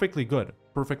 Perfectly good,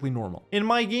 perfectly normal. In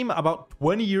my game, about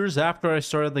 20 years after I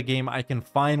started the game, I can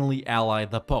finally ally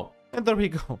the Pope. And there we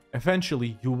go.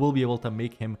 Eventually, you will be able to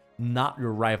make him not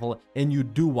your rival, and you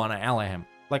do want to ally him.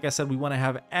 Like I said, we want to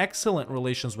have excellent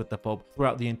relations with the Pope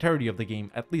throughout the entirety of the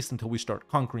game, at least until we start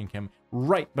conquering him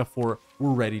right before we're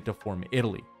ready to form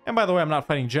Italy. And by the way, I'm not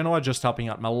fighting Genoa, just helping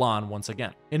out Milan once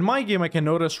again. In my game, I can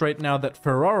notice right now that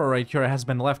Ferrara right here has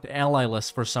been left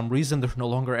allyless for some reason. They're no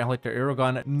longer allied to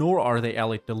Aragon, nor are they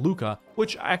allied to Lucca,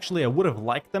 which actually I would have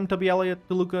liked them to be allied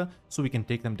to Lucca, so we can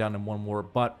take them down in one war,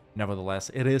 but nevertheless,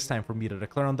 it is time for me to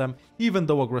declare on them, even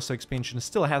though aggressive expansion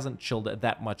still hasn't chilled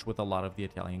that much with a lot of the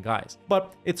Italian guys.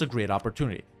 But it's a great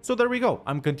opportunity. So there we go.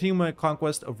 I'm continuing my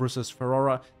conquest versus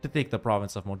Ferrara to take the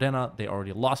province of Modena. They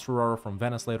already lost Ferrara from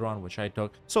Venice later on, which I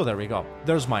took. So there we go.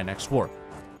 There's my next war.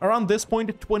 Around this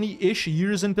point, 20-ish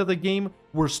years into the game,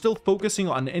 we're still focusing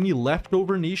on any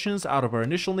leftover nations out of our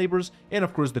initial neighbors, and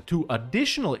of course the 2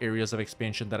 additional areas of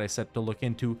expansion that I said to look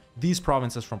into, these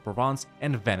provinces from Provence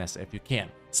and Venice if you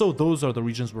can. So those are the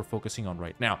regions we're focusing on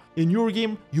right now. In your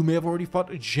game, you may have already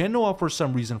fought Genoa for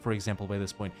some reason, for example, by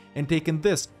this point, and taken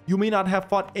this. You may not have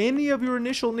fought any of your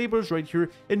initial neighbors right here,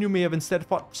 and you may have instead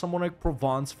fought someone like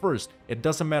Provence first. It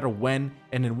doesn't matter when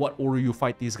and in what order you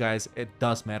fight these guys, it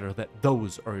does matter that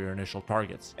those are your initial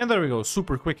targets. And there we go,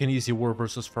 super quick and easy war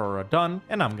versus Ferrara done,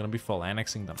 and I'm gonna be full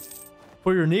annexing them.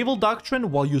 For your naval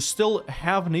doctrine, while you still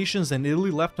have nations in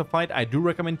Italy left to fight, I do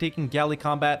recommend taking galley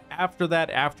combat. After that,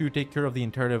 after you take care of the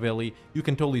entirety of Italy, you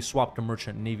can totally swap to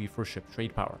merchant navy for ship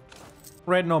trade power.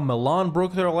 Right now, Milan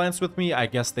broke their alliance with me. I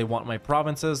guess they want my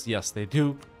provinces. Yes, they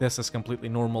do. This is completely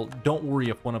normal. Don't worry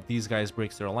if one of these guys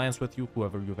breaks their alliance with you,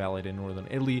 whoever you've allied in northern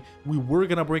Italy. We were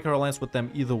gonna break our alliance with them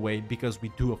either way because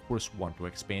we do, of course, want to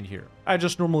expand here. I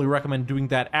just normally recommend doing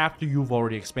that after you've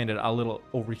already expanded a little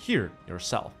over here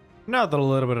yourself. Now that a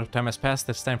little bit of time has passed,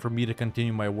 it's time for me to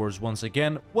continue my wars once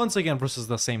again versus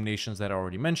the same nations that I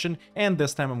already mentioned, and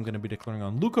this time I'm going to be declaring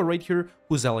on Lucca right here,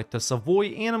 who's allied to Savoy,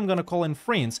 and I'm going to call in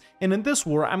France, and in this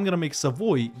war, I'm going to make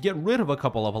Savoy get rid of a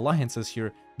couple of alliances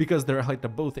here, because they're allied to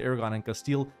both Aragon and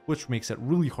Castile, which makes it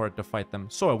really hard to fight them,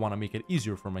 so I want to make it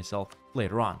easier for myself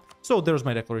later on. So there's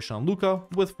my declaration on Lucca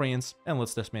with France, and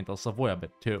let's dismantle Savoy a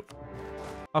bit too.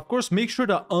 Of course, make sure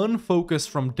to unfocus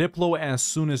from Diplo as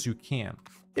soon as you can.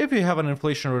 If you have an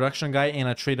inflation reduction guy and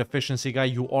a trade efficiency guy,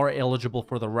 you are eligible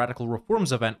for the Radical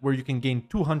Reforms event, where you can gain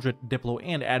 200 Diplo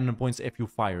and admin points if you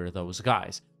fire those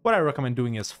guys. What I recommend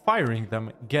doing is firing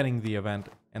them, getting the event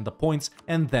and the points,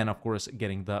 and then of course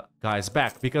getting the guys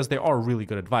back, because they are really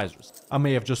good advisors. I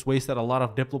may have just wasted a lot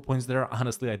of Diplo points there.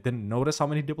 Honestly, I didn't notice how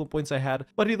many Diplo points I had,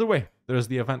 but either way, there's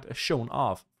the event shown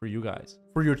off for you guys.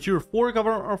 For your tier 4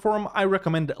 government reform, I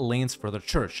recommend Lanes for the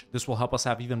Church. This will help us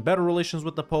have even better relations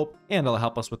with the Pope, and it'll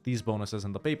help us with these bonuses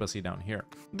in the papacy down here.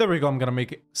 There we go. I'm gonna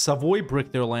make Savoy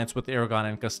break their alliance with Aragon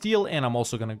and Castile, and I'm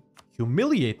also gonna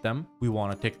humiliate them. We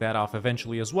want to tick that off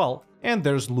eventually as well. And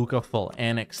there's Lucca full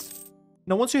annexed.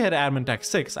 Now, once you hit admin tech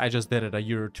 6, I just did it a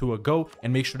year or two ago,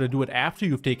 and make sure to do it after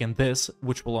you've taken this,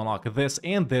 which will unlock this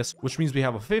and this, which means we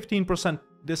have a 15%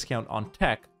 discount on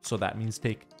tech, so that means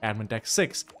take admin tech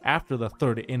 6 after the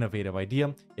 3rd innovative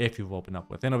idea. If you've opened up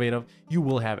with innovative, you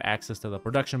will have access to the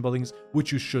production buildings,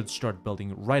 which you should start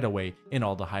building right away in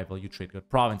all the high value trade good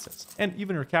provinces, and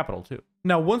even your capital too.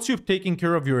 Now, once you've taken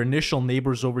care of your initial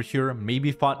neighbors over here,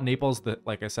 maybe fought Naples, that,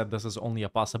 like I said, this is only a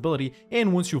possibility,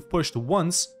 and once you've pushed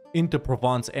once into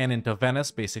Provence and into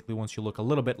Venice, basically once you look a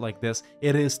little bit like this,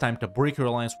 it is time to break your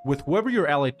alliance with whoever you're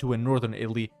allied to in northern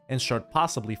Italy and start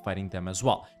possibly fighting them as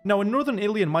well. Now, in northern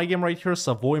Italy, in my game right here,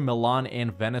 Savoy, Milan,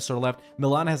 and Venice are left.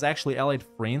 Milan has actually allied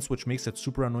France, which makes it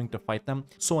super annoying to fight them.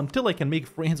 So until I can make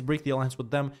France break the alliance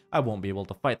with them, I won't be able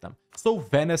to fight them. So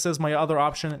Venice is my other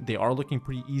option. They are looking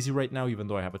pretty easy right now, even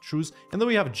though I have a truce. And then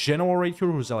we have Genoa right here,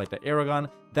 who's allied to Aragon.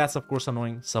 That's, of course,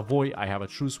 annoying. Savoy, I have a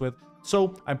truce with.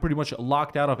 So I'm pretty much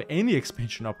locked out of any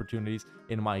expansion opportunities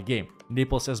in my game.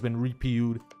 Naples has been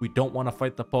repu'd. We don't want to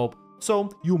fight the Pope. So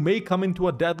you may come into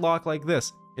a deadlock like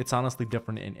this. It's honestly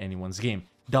different in anyone's game.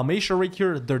 Dalmatia right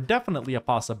here, they're definitely a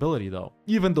possibility though,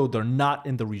 even though they're not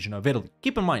in the region of Italy.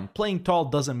 Keep in mind, playing tall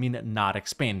doesn't mean not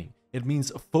expanding. It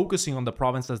means focusing on the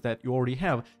provinces that you already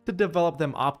have to develop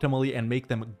them optimally and make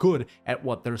them good at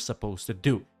what they're supposed to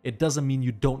do. It doesn't mean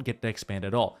you don't get to expand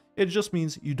at all. It just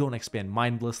means you don't expand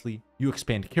mindlessly, you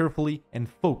expand carefully and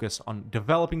focus on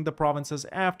developing the provinces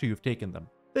after you've taken them.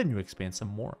 Then you expand some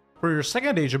more. For your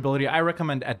second age ability, I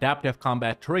recommend Adaptive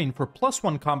Combat Terrain for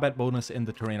 +1 combat bonus in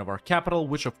the terrain of our capital,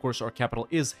 which of course our capital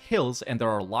is hills, and there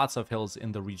are lots of hills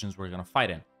in the regions we're going to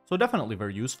fight in. So definitely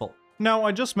very useful. Now,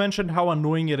 I just mentioned how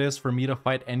annoying it is for me to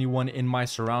fight anyone in my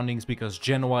surroundings because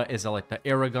Genoa is allied to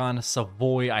Aragon,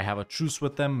 Savoy, I have a truce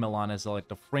with them, Milan is allied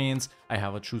to France, I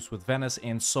have a truce with Venice,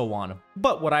 and so on.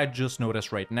 But what I just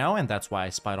noticed right now, and that's why I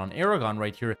spied on Aragon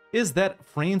right here, is that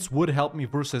France would help me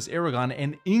versus Aragon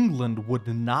and England would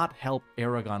not help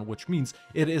Aragon, which means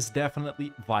it is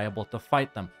definitely viable to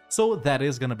fight them. So that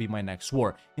is going to be my next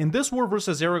war. In this war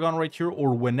versus Aragon right here,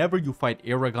 or whenever you fight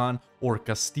Aragon or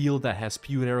Castile that has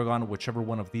Pewed Aragon, whichever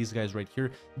one of these guys right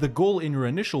here, the goal in your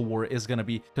initial war is going to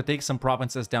be to take some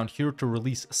provinces down here to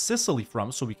release Sicily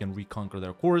from so we can reconquer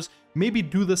their cores. Maybe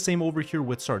do the same over here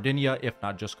with Sardinia, if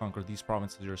not just conquer these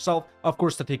provinces yourself. Of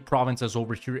course, to take provinces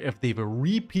over here if they've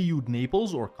re-PU'd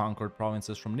Naples or conquered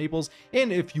provinces from Naples.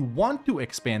 And if you want to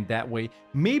expand that way,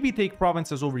 maybe take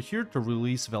provinces over here to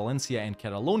release Valencia and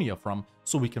Catalonia from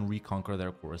so we can reconquer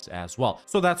their cores as well.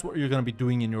 So that's what you're going to be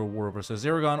doing in your war versus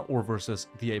Aragon or versus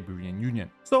the Iberian Union.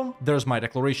 So there's my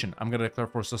declaration. I'm going to declare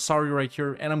for Cesarea right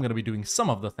here, and I'm going to be doing some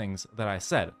of the things that I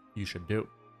said you should do.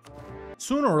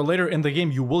 Sooner or later in the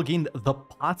game, you will gain the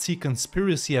Pazzi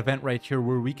Conspiracy event right here,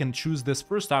 where we can choose this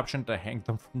first option to hang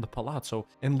them from the Palazzo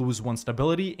and lose 1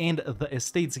 stability, and the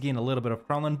estates gain a little bit of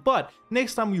crownland. But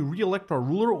next time we re-elect our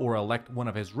ruler or elect one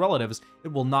of his relatives,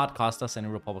 it will not cost us any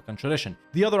Republican tradition.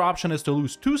 The other option is to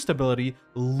lose 2 stability,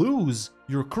 lose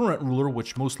your current ruler,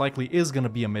 which most likely is going to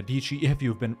be a Medici if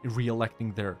you've been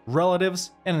re-electing their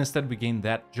relatives, and instead we gain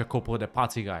that Jacopo de'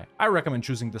 Pazzi guy. I recommend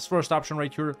choosing this first option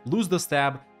right here, lose the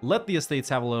stab, let the estates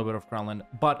have a little bit of crownland,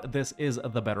 but this is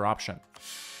the better option.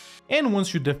 And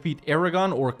once you defeat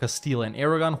Aragon or Castile and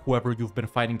Aragon, whoever you've been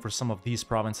fighting for some of these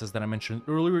provinces that I mentioned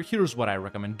earlier, here's what I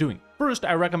recommend doing. First,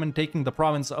 I recommend taking the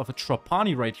province of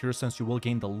Trapani right here, since you will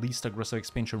gain the least aggressive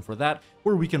expansion for that,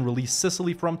 where we can release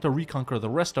Sicily from to reconquer the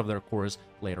rest of their cores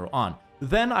later on.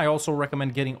 Then I also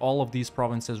recommend getting all of these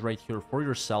provinces right here for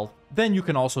yourself. Then you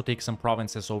can also take some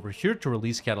provinces over here to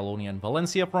release Catalonia and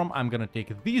Valencia from. I'm going to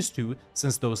take these two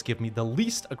since those give me the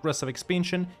least aggressive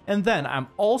expansion. And then I'm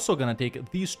also going to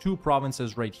take these 2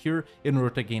 provinces right here in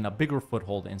order to gain a bigger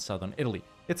foothold in southern Italy.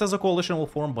 It says a coalition will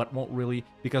form, but won't really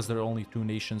because there are only 2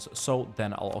 nations, so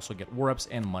then I'll also get war reps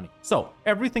and money. So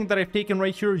everything that I've taken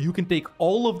right here, you can take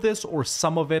all of this or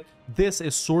some of it. This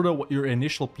is sort of what your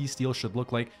initial peace deal should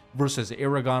look like versus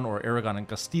Aragon or Aragon and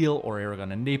Castile or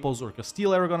Aragon and Naples or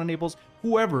Castile, Aragon and Naples,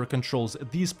 whoever controls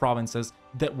these provinces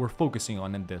that we're focusing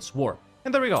on in this war.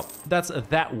 And there we go, that's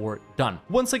that war done.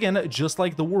 Once again, just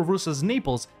like the war versus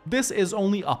Naples, this is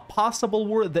only a possible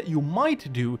war that you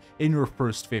might do in your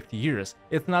first 50 years.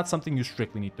 It's not something you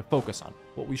strictly need to focus on.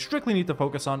 What we strictly need to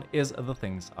focus on is the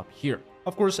things up here.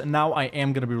 Of course, now I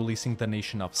am going to be releasing the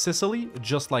nation of Sicily,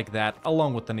 just like that,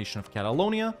 along with the nation of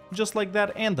Catalonia, just like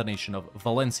that, and the nation of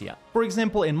Valencia. For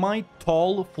example, in my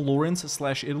tall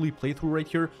Florence/Italy playthrough right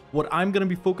here, what I'm going to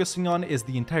be focusing on is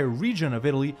the entire region of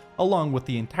Italy, along with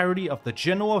the entirety of the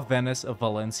Genoa, Venice,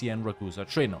 Valencia, and Ragusa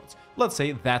trade nodes. Let's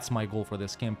say that's my goal for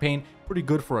this campaign. Pretty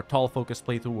good for a tall focused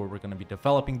playthrough where we're going to be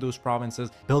developing those provinces,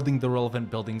 building the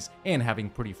relevant buildings, and having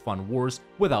pretty fun wars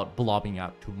without blobbing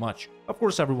out too much. Of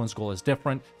course, everyone's goal is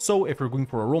different, so if you're going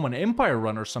for a Roman Empire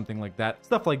run or something like that,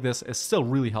 stuff like this is still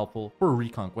really helpful for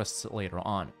reconquests later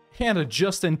on. And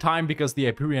just in time, because the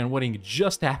Iberian wedding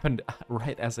just happened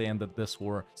right as I ended this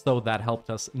war, so that helped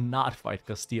us not fight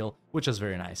Castile, which is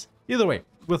very nice. Either way,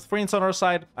 with France on our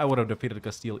side, I would have defeated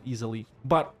Castile easily,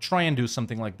 but try and do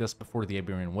something like this before the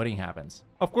Iberian wedding happens.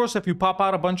 Of course, if you pop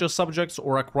out a bunch of subjects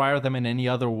or acquire them in any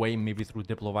other way, maybe through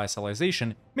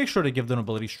diplovassalization, make sure to give the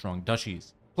nobility strong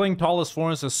duchies. Playing tall as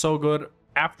Florence is so good.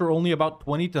 After only about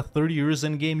 20 to 30 years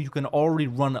in game, you can already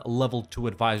run level 2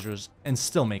 advisors and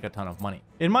still make a ton of money.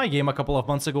 In my game a couple of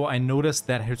months ago, I noticed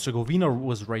that Herzegovina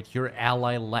was right here,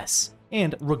 ally-less,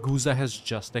 and Ragusa has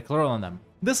just declared on them.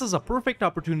 This is a perfect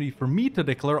opportunity for me to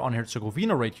declare on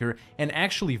Herzegovina right here and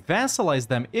actually vassalize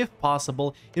them if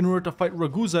possible in order to fight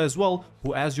Ragusa as well,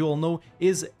 who, as you all know,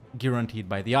 is guaranteed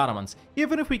by the Ottomans.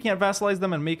 Even if we can't vassalize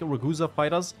them and make Ragusa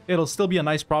fight us, it'll still be a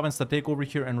nice province to take over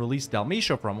here and release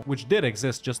Dalmatia from, which did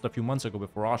exist just a few months ago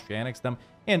before Austria annexed them,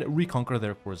 and reconquer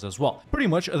their cores as well. Pretty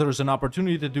much, there's an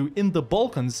opportunity to do in the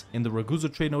Balkans, in the Ragusa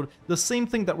trade node, the same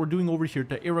thing that we're doing over here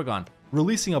to Aragon,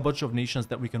 releasing a bunch of nations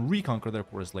that we can reconquer their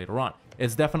cores later on. It's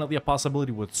It's definitely a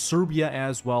possibility with Serbia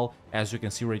as well, as you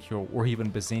can see right here, or even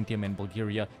Byzantium and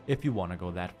Bulgaria if you want to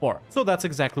go that far. So that's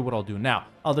exactly what I'll do now.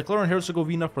 I'll declare on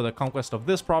Herzegovina for the conquest of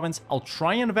this province. I'll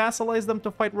try and vassalize them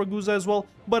to fight Ragusa as well,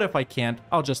 but if I can't,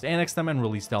 I'll just annex them and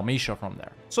release Dalmatia from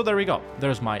there. So there we go.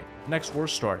 There's my next war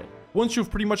started. Once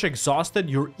you've pretty much exhausted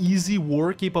your easy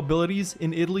war capabilities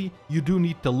in Italy, you do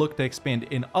need to look to expand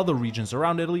in other regions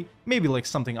around Italy, maybe like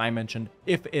something I mentioned,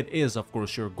 if it is of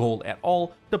course your goal at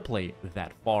all to play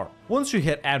that far. Once you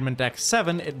hit Admin Tax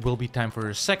 7, it will be time for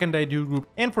your second idea group,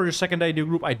 and for your second idea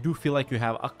group, I do feel like you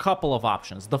have a couple of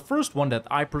options. The first one that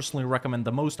I personally recommend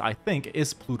the most, I think,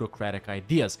 is plutocratic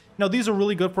ideas. Now, these are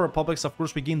really good for republics. Of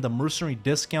course, we gain the mercenary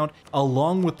discount.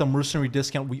 Along with the mercenary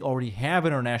discount, we already have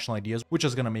international ideas, which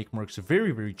is going to make mercs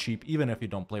very, very cheap, even if you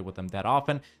don't play with them that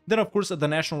often. Then, of course, the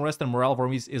national rest and morale of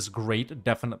armies is great,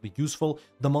 definitely useful.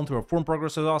 The monthly reform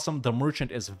progress is awesome. The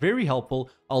merchant is very helpful,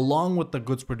 along with the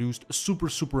goods produced, super,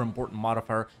 super important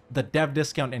modifier. The dev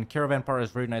discount and caravan power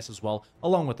is very nice as well,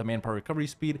 along with the manpower recovery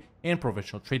speed and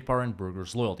provincial trade power and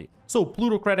burghers loyalty. So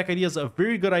plutocratic ideas are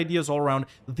very good ideas all around.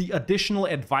 The additional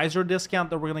advisor discount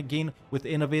that we're going to gain with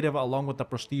innovative along with the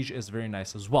prestige is very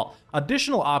nice as well.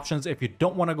 Additional options, if you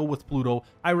don't want to go with Pluto,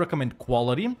 I recommend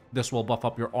quality. This will buff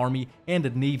up your army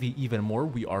and navy even more.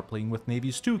 We are playing with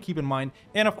navies too, keep in mind.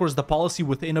 And of course, the policy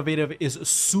with innovative is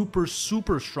super,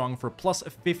 super strong for plus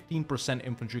 15%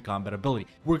 infantry combat ability.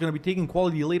 We're going to be taking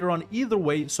quality later on either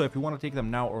way, so if you want to take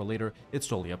them now or later, it's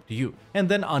totally up to you. And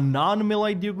then a non-mill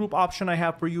idea group option I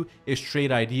have for you is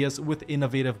trade ideas. With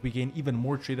innovative, we gain even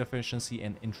more trade efficiency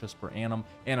and interest per annum,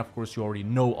 and of course you already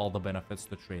know all the benefits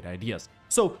to trade ideas.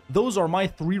 So those are my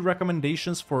 3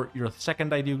 recommendations for your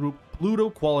second idea group: Pluto,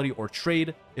 quality, or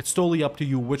trade. It's totally up to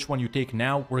you which one you take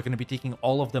now. We're going to be taking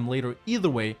all of them later either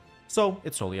way, so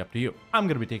it's totally up to you. I'm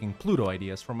going to be taking Pluto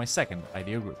ideas for my second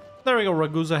idea group. There we go.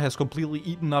 Ragusa has completely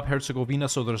eaten up Herzegovina,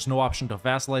 so there's no option to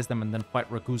vassalize them and then fight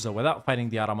Ragusa without fighting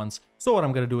the Ottomans. So what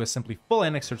I'm going to do is simply full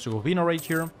annex Herzegovina right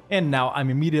here. And now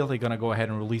I'm immediately going to go ahead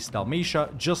and release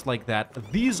Dalmatia, just like that.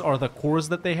 These are the cores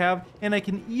that they have, and I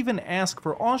can even ask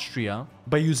for Austria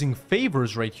by using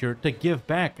favors right here to give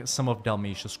back some of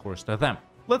Dalmatia's cores to them.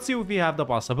 Let's see if we have the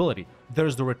possibility.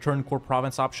 There's the return core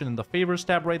province option in the favors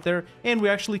tab right there, and we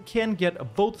actually can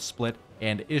get both Split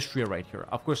and Istria right here.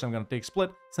 Of course, I'm going to take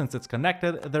Split since it's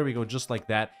connected. There we go, just like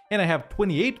that. And I have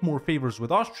 28 more favors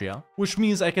with Austria, which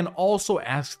means I can also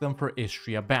ask them for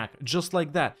Istria back, just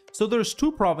like that. So there's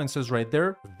 2 provinces right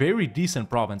there, very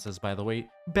decent provinces, by the way,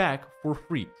 back for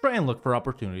free. Try and look for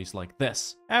opportunities like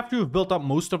this. After you've built up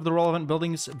most of the relevant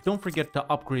buildings, don't forget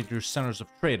to upgrade your centers of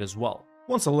trade as well.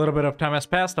 Once a little bit of time has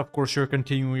passed, of course, you're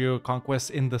continuing your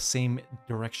conquests in the same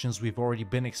directions we've already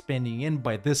been expanding in.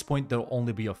 By this point, there'll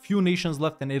only be a few nations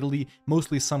left in Italy,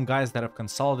 mostly some guys that have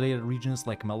consolidated regions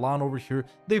like Milan over here.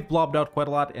 They've blobbed out quite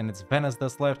a lot, and it's Venice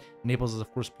that's left. Naples is,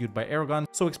 of course, viewed by Aragon,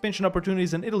 so expansion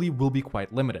opportunities in Italy will be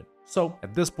quite limited. So,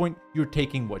 at this point, you're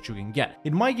taking what you can get.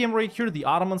 In my game right here, the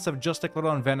Ottomans have just declared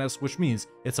on Venice, which means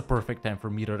it's a perfect time for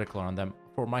me to declare on them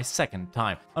for my second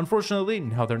time. Unfortunately,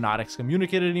 now they're not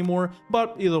excommunicated anymore,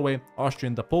 but either way, Austria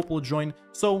and the Pope will join,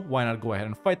 so why not go ahead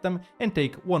and fight them and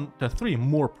take 1 to 3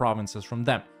 more provinces from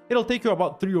them. It'll take you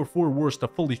about 3 or 4 wars to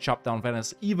fully chop down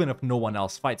Venice, even if no one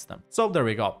else fights them. So there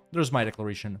we go, there's my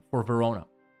declaration for Verona.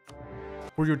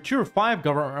 For your tier 5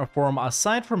 government reform,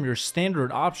 aside from your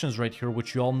standard options right here,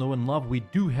 which you all know and love, we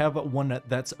do have one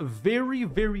that's very,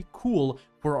 very cool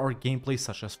for our gameplay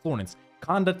such as Florence.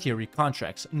 Condottieri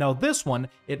contracts. Now this one,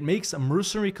 it makes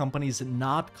mercenary companies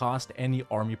not cost any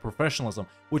army professionalism,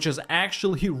 which is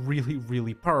actually really,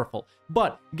 really powerful.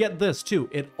 But get this too,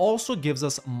 it also gives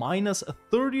us minus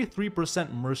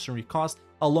 33% mercenary cost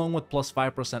along with plus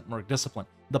 5% merc discipline.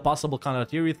 The possible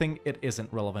condottieri thing, it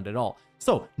isn't relevant at all.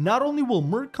 So not only will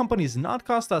merc companies not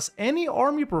cost us any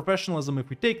army professionalism if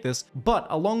we take this, but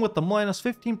along with the minus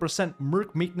 15%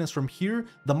 merc maintenance from here,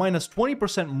 the minus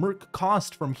 20% merc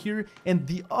cost from here, and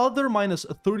the other minus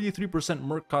 33%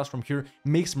 merc cost from here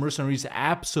makes mercenaries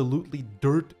absolutely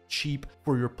dirt cheap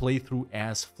for your playthrough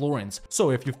as Florence.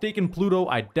 So if you've taken Pluto,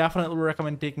 I definitely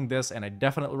recommend taking this, and I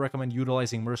definitely recommend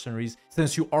utilizing mercenaries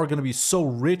since you are going to be so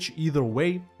rich either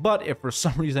way. But if for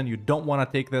some reason you don't want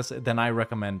to take this, then I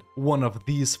recommend one of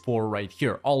these 4 right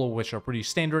here, all of which are pretty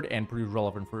standard and pretty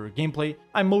relevant for your gameplay.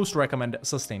 I most recommend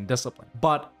Sustained Discipline,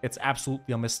 but it's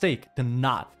absolutely a mistake to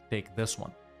not take this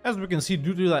one. As we can see,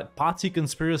 due to that Pazzi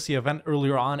conspiracy event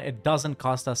earlier on, it doesn't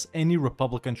cost us any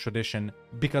Republican tradition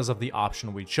because of the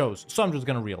option we chose. So I'm just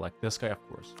going to re-elect this guy, of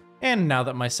course. And now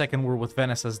that my second war with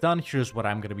Venice is done, here's what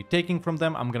I'm going to be taking from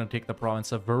them. I'm going to take the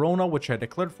province of Verona, which I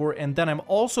declared for, and then I'm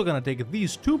also going to take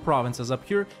these two provinces up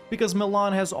here because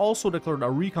Milan has also declared a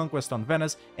reconquest on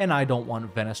Venice, and I don't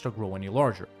want Venice to grow any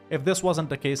larger. If this wasn't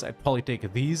the case, I'd probably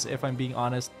take these if I'm being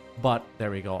honest, but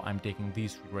there we go, I'm taking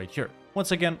these three right here.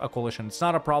 Once again, a coalition is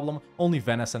not a problem, only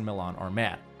Venice and Milan are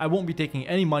mad. I won't be taking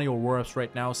any money or war-ups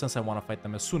right now since I want to fight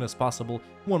them as soon as possible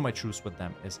when my truce with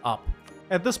them is up.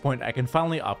 At this point, I can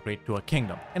finally upgrade to a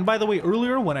kingdom. And by the way,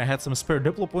 earlier when I had some spare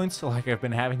Diplo points, like I've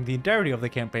been having the entirety of the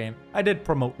campaign, I did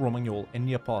promote Romagnol and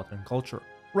Neapolitan culture.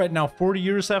 Right now, 40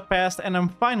 years have passed, and I'm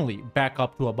finally back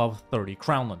up to above 30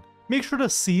 Crownland. Make sure to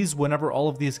seize whenever all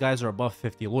of these guys are above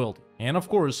 50 loyalty. And of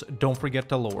course, don't forget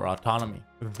to lower autonomy.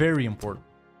 Very important.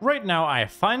 Right now, I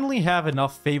finally have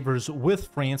enough favors with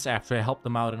France after I helped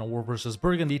them out in a war versus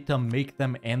Burgundy to make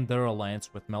them end their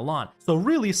alliance with Milan. So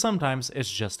really, sometimes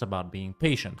it's just about being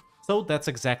patient. So that's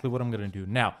exactly what I'm going to do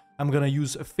now. I'm going to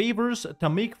use favors to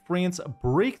make France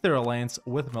break their alliance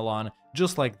with Milan.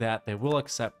 Just like that, they will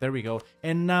accept. There we go.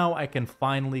 And now I can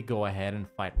finally go ahead and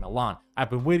fight Milan. I've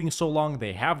been waiting so long.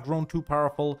 They have grown too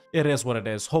powerful. It is what it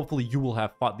is. Hopefully you will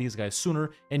have fought these guys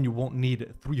sooner and you won't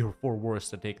need 3 or 4 wars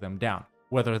to take them down,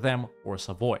 whether them or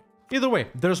Savoy. Either way,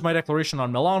 there's my declaration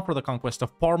on Milan for the conquest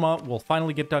of Parma. We'll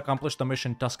finally get to accomplish the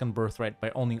mission Tuscan Birthright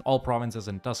by owning all provinces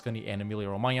in Tuscany and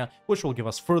Emilia-Romagna, which will give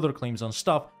us further claims on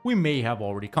stuff we may have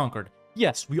already conquered.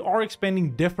 Yes, we are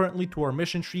expanding differently to our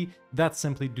mission tree. That's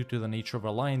simply due to the nature of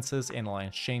alliances and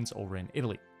alliance chains over in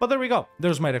Italy. But there we go.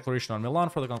 There's my declaration on Milan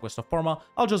for the conquest of Parma.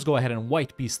 I'll just go ahead and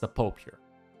white piece the Pope here.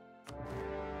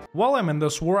 While I'm in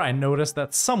this war, I noticed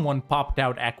that someone popped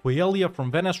out Aquileia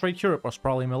from Venice right here. It was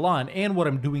probably Milan, and what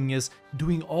I'm doing is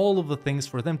doing all of the things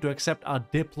for them to accept a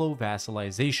Diplo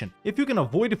vassalization. If you can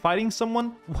avoid fighting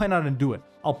someone, why not do it?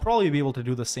 I'll probably be able to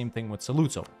do the same thing with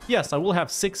Saluzzo. Yes, I will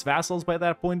have 6 vassals by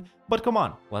that point, but come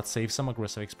on, let's save some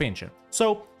aggressive expansion.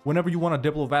 So, whenever you want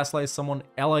to Diplo vassalize someone,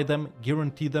 ally them,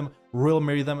 guarantee them, royal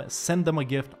marry them, send them a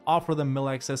gift, offer them mill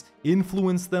access,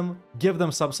 influence them, give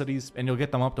them subsidies, and you'll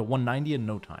get them up to 190 in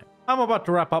no time. I'm about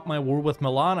to wrap up my war with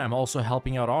Milan. I'm also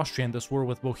helping out Austria in this war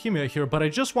with Bohemia here, but I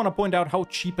just want to point out how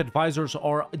cheap advisors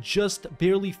are just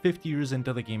barely 50 years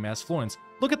into the game as Florence.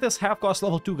 Look at this half-cost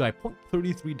level 2 guy,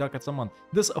 0.33 ducats a month.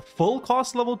 This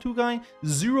full-cost level 2 guy,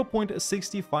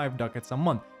 0.65 ducats a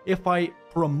month. If I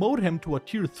promote him to a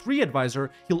tier 3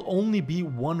 advisor, he'll only be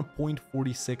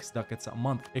 1.46 ducats a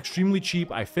month. Extremely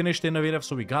cheap. I finished Innovative,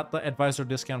 so we got the advisor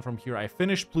discount from here. I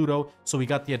finished Pluto, so we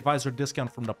got the advisor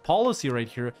discount from the policy right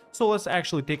here. So let's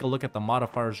actually take a look at the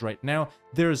modifiers right now.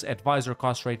 There's advisor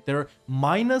cost right there,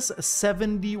 minus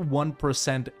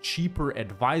 71% cheaper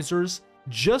advisors.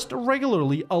 Just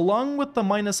regularly, along with the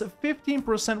minus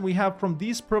 15% we have from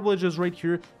these privileges right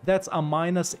here, that's a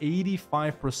minus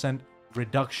 85%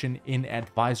 reduction in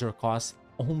advisor costs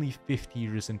only 50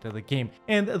 years into the game.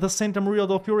 And the Santa Maria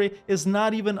del Fiore is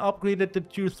not even upgraded to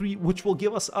tier 3, which will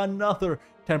give us another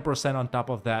 10% on top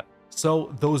of that.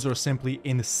 So those are simply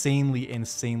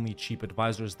insanely cheap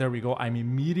advisors. There we go. I'm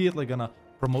immediately gonna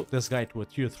promote this guy to a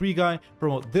tier 3 guy,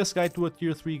 promote this guy to a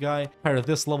tier 3 guy, hire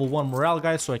this level 1 morale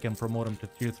guy so I can promote him to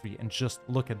tier 3, and just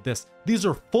look at this. These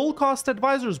are full cost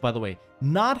advisors, by the way,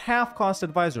 not half cost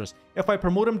advisors. If I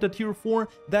promote him to tier 4,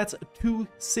 that's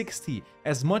 260,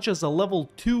 as much as a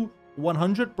level 2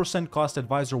 100% cost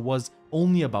advisor was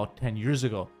only about 10 years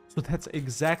ago. So that's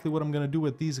exactly what I'm gonna do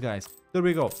with these guys. There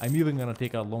we go. I'm even gonna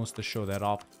take out loans to show that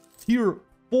off. Tier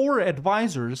 4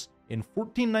 advisors in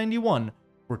 1491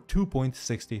 for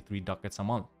 2.63 ducats a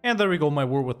month. And there we go, my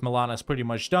war with Milan is pretty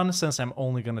much done, since I'm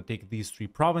only going to take these 3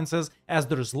 provinces. As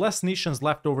there's less nations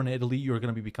left over in Italy, you're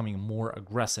going to be becoming more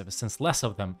aggressive, since less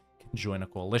of them can join a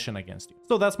coalition against you.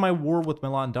 So that's my war with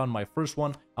Milan done, my first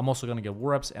one. I'm also going to get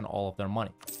war reps and all of their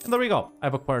money. And there we go,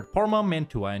 I've acquired Parma,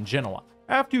 Mantua, and Genoa.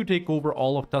 After you take over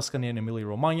all of Tuscany and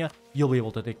Emilia-Romagna, you'll be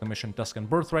able to take the mission Tuscan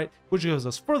Birthright, which gives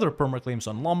us further permaclaims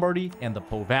on Lombardy and the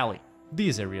Po Valley.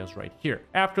 These areas right here.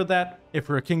 After that, if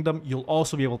you're a kingdom, you'll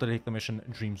also be able to take the mission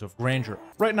Dreams of Grandeur.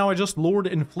 Right now, I just lowered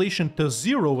inflation to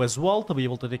 0 as well to be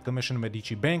able to take the mission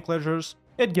Medici Bank Ledgers.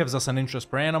 It gives us an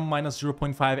interest per annum, minus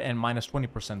 0.5 and minus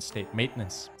 20% state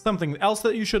maintenance. Something else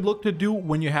that you should look to do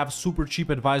when you have super cheap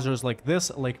advisors like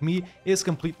this, like me, is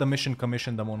complete the mission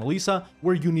Commission the Mona Lisa,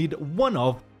 where you need one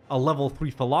of a level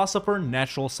 3 philosopher,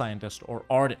 natural scientist, or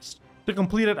artist. To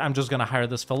complete it, I'm just gonna hire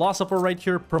this philosopher right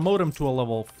here, promote him to a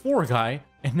level 4 guy,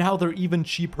 and now they're even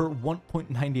cheaper,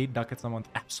 1.98 ducats a month,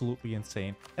 absolutely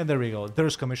insane. And there we go,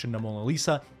 there's commission to Mona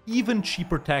Lisa, even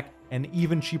cheaper tech and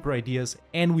even cheaper ideas,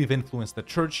 and we've influenced the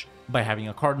church by having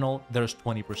a cardinal. There's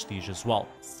 20 prestige as well.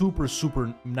 Super,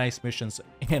 super nice missions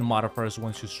and modifiers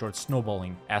once you start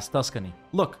snowballing as Tuscany.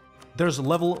 Look, there's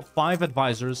level 5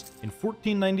 advisors in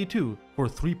 1492 for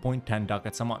 3.10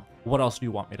 ducats a month. What else do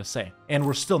you want me to say? And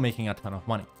we're still making a ton of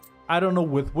money. I don't know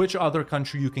with which other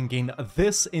country you can gain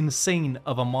this insane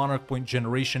of a monarch point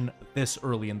generation this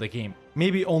early in the game.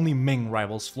 Maybe only Ming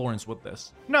rivals Florence with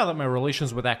this. Now that my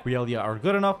relations with Aquileia are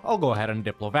good enough, I'll go ahead and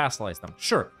diplo-vassalize them.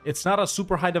 Sure, it's not a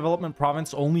super high development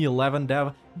province, only 11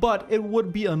 dev, but it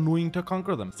would be annoying to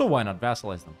conquer them, so why not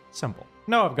vassalize them? Simple.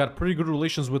 Now I've got pretty good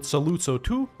relations with Saluzzo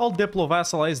too, I'll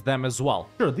diplo-vassalize them as well.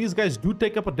 Sure, these guys do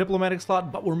take up a diplomatic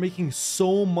slot, but we're making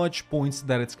so much points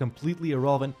that it's completely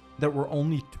irrelevant that we're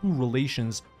only 2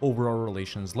 relations over our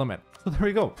relations limit. So there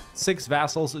we go, 6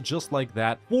 vassals just like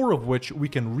that, 4 of which we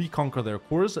can reconquer their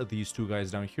cores, these 2 guys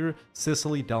down here,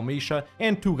 Sicily, Dalmatia,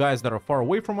 and 2 guys that are far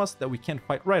away from us that we can't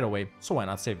fight right away, so why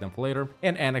not save them for later,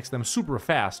 and annex them super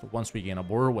fast once we gain a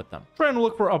border with them. Trying to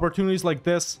look for opportunities like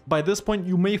this. By this point,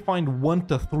 you may find 1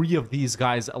 to 3 of these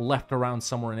guys left around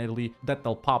somewhere in Italy that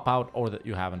they'll pop out or that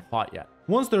you haven't fought yet.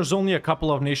 Once there's only a couple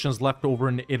of nations left over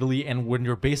in Italy, and when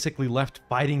you're basically left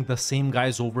fighting the same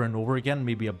guys over and over again,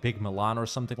 maybe a big Milan or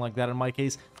something like that in my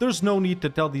case, there's no need to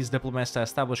tell these diplomats to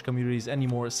establish communities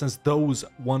anymore, since those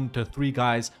 1 to 3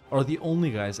 guys are the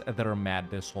only guys that are mad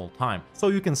this whole time. So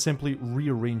you can simply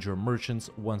rearrange your merchants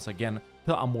once again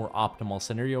to a more optimal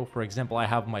scenario. For example, I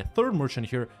have my 3rd merchant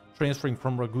here transferring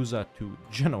from Ragusa to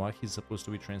Genoa. He's supposed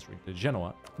to be transferring to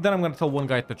Genoa. Then I'm going to tell one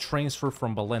guy to transfer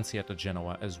from Valencia to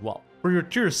Genoa as well. For your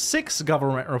tier 6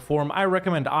 government reform, I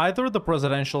recommend either the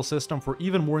presidential system for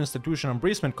even more institution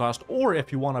embracement cost, or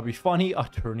if you want to be funny,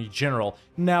 attorney general.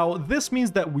 Now, this means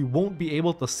that we won't be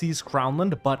able to seize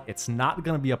Crownland, but it's not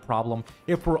going to be a problem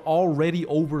if we're already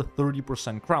over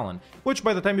 30% Crownland, which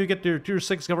by the time you get to your tier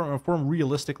 6 government reform,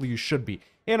 realistically you should be.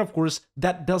 And of course,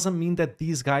 that doesn't mean that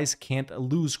these guys can't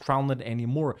lose Crownland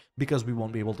anymore, because we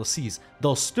won't be able to seize.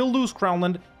 They'll still lose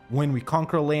Crownland when we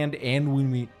conquer land and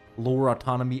when we lower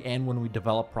autonomy and when we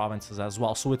develop provinces as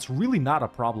well. So it's really not a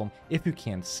problem if you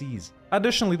can't seize.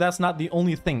 Additionally, that's not the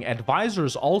only thing.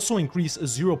 Advisors also increase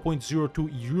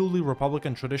 0.02 yearly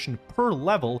Republican tradition per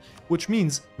level, which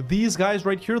means these guys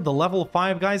right here, the level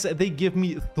 5 guys, they give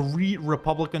me 3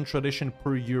 Republican tradition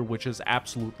per year, which is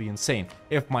absolutely insane.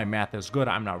 If my math is good,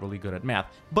 I'm not really good at math.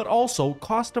 But also,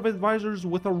 cost of advisors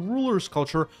with a ruler's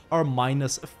culture are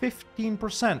minus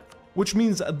 15%. Which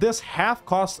means this half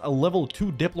costs a level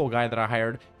 2 Diplo guy that I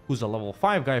hired, who's a level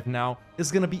 5 guy now,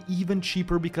 is going to be even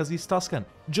cheaper because he's Tuscan,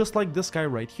 just like this guy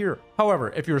right here.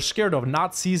 However, if you're scared of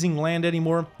not seizing land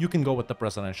anymore, you can go with the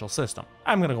presidential system.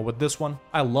 I'm going to go with this one.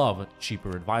 I love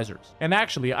cheaper advisors. And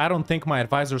actually, I don't think my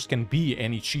advisors can be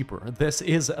any cheaper. This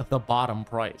is the bottom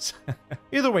price.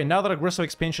 Either way, now that aggressive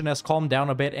expansion has calmed down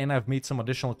a bit and I've made some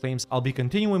additional claims, I'll be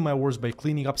continuing my wars by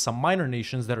cleaning up some minor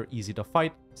nations that are easy to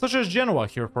fight, such as Genoa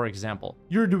here, for example.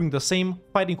 You're doing the same,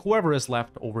 fighting whoever is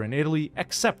left over in Italy,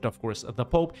 except, of course, the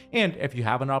Pope, and if you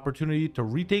have an opportunity to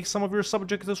retake some of your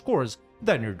subjects' scores,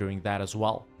 then you're doing that as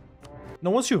well.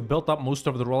 Now, once you've built up most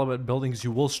of the relevant buildings,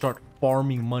 you will start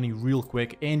farming money real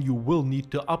quick, and you will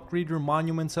need to upgrade your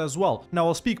monuments as well. Now,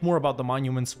 I'll speak more about the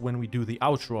monuments when we do the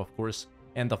outro, of course,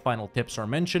 and the final tips are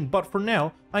mentioned, but for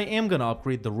now, I am gonna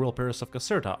upgrade the Royal Palace of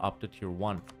Caserta up to tier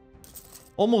 1.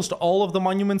 Almost all of the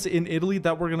monuments in Italy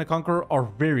that we're gonna conquer are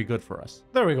very good for us.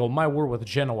 There we go, my war with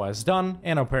Genoa is done,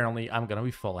 and apparently I'm gonna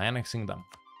be full annexing them.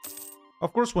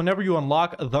 Of course, whenever you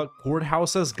unlock the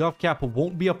courthouses, GovCap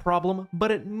won't be a problem, but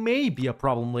it may be a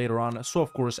problem later on, so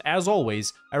of course, as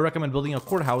always, I recommend building a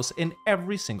courthouse in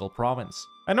every single province.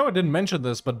 I know I didn't mention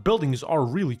this, but buildings are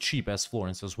really cheap as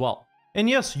Florence as well. And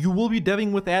yes, you will be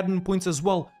deving with admin points as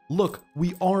well. Look,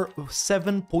 we are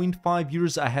 7.5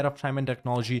 years ahead of time and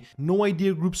technology. No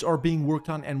idea groups are being worked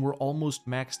on, and we're almost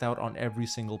maxed out on every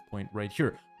single point right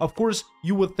here. Of course,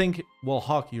 you would think, well,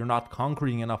 Huck, you're not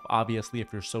conquering enough, obviously,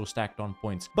 if you're so stacked on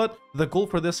points. But the goal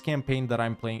for this campaign that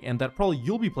I'm playing, and that probably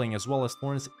you'll be playing as well as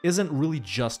Florence, isn't really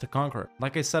just to conquer.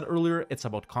 Like I said earlier, it's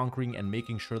about conquering and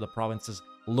making sure the provinces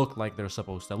look like they're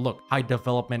supposed to look. High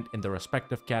development in their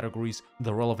respective categories,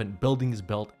 the relevant buildings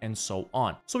built, and so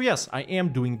on. So yes, I am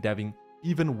doing deving,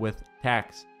 even with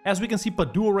tax. As we can see,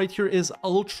 Padua right here is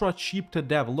ultra cheap to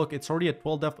dev. Look, it's already at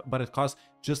 12 dev, but it costs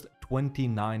just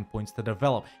 29 points to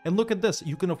develop. And look at this,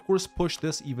 you can of course push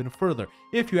this even further.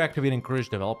 If you activate encourage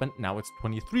development, now it's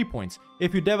 23 points.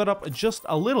 If you dev it up just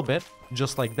a little bit,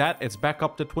 just like that, it's back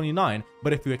up to 29.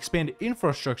 But if you expand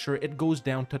infrastructure, it goes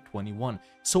down to 21.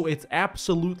 So it's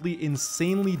absolutely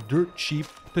insanely dirt cheap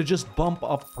to just bump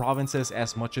up provinces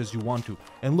as much as you want to.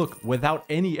 And look, without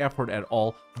any effort at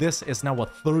all, this is now a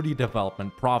 30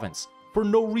 development province. For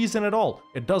no reason at all.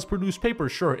 It does produce paper,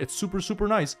 sure, it's super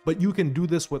nice, but you can do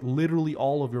this with literally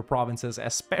all of your provinces,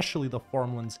 especially the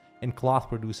farmlands and cloth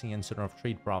producing and center of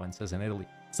trade provinces in Italy.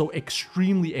 So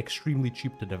extremely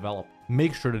cheap to develop.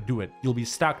 Make sure to do it. You'll be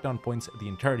stacked on points the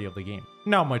entirety of the game.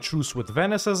 Now my truce with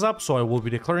Venice is up, so I will be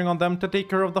declaring on them to take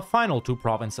care of the final 2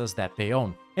 provinces that they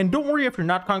own. And don't worry if you're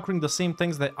not conquering the same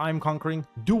things that I'm conquering.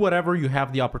 Do whatever you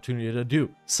have the opportunity to do.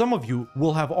 Some of you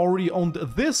will have already owned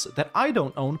this that I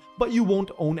don't own, but you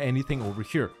won't own anything over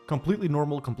here. Completely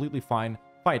normal, completely fine.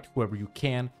 Fight whoever you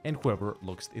can and whoever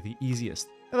looks the easiest.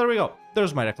 And there we go.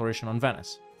 There's my declaration on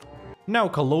Venice. Now,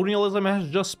 colonialism has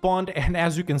just spawned, and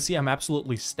as you can see, I'm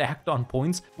absolutely stacked on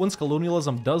points. Once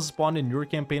colonialism does spawn in your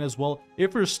campaign as well,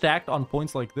 if you're stacked on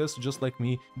points like this, just like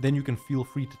me, then you can feel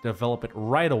free to develop it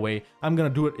right away. I'm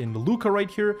gonna do it in Lucca right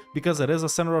here, because it is a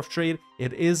center of trade.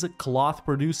 It is cloth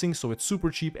producing, so it's super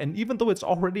cheap, and even though it's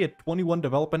already at 21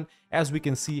 development, as we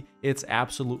can see, it's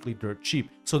absolutely dirt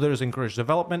cheap. So there's encouraged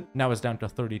development, now it's down to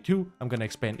 32. I'm gonna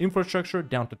expand infrastructure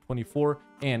down to 24,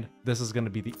 and this is gonna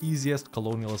be the easiest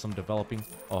colonialism developing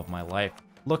of my life.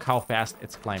 Look how fast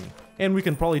it's climbing. And we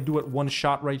can probably do it one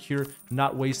shot right here,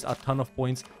 not waste a ton of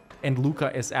points. And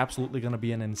Lucca is absolutely going to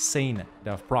be an insane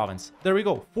dev province. There we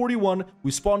go, 41. We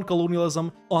spawned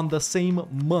colonialism on the same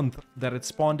month that it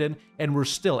spawned in, and we're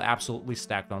still absolutely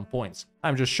stacked on points.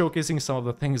 I'm just showcasing some of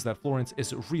the things that Florence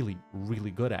is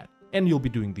really good at. And you'll be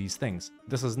doing these things.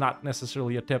 This is not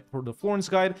necessarily a tip for the Florence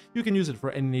guide. You can use it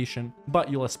for any nation,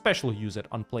 but you'll especially use it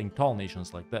on playing tall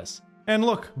nations like this. And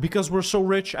look, because we're so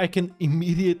rich, I can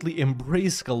immediately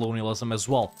embrace colonialism as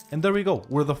well. And there we go,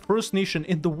 we're the first nation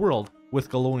in the world with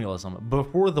colonialism,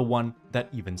 before the one that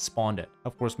even spawned it.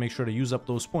 Of course, make sure to use up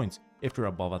those points if you're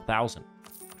above 1,000.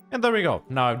 And there we go,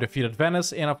 now I've defeated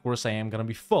Venice, and of course I am gonna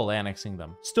be full annexing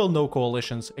them. Still no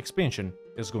coalitions, expansion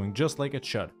is going just like it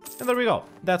should. And there we go,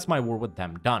 that's my war with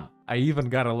them done. I even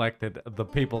got elected the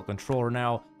papal controller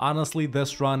now. Honestly,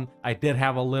 this run, I did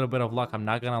have a little bit of luck, I'm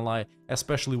not gonna lie,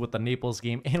 especially with the Naples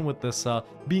game and with this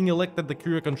being elected the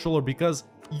Curia controller, because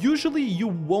usually you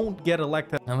won't get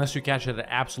elected unless you catch it at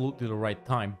absolutely the right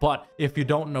time. But if you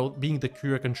don't know, being the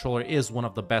Curia controller is one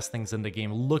of the best things in the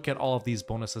game. Look at all of these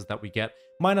bonuses that we get.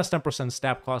 Minus 10%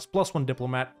 staff cost, plus 1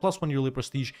 diplomat, plus 1 yearly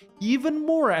prestige, even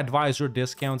more advisor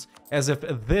discounts, as if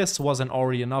this wasn't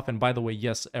already enough. And by the way,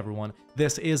 yes, everyone,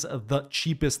 this is the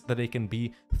cheapest that it can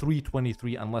be,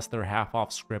 323, unless they're half off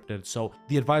scripted. So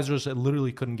the advisors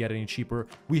literally couldn't get any cheaper.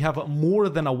 We have more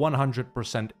than a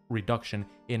 100% reduction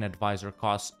in advisor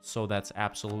costs, so that's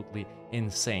absolutely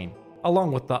insane.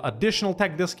 Along with the additional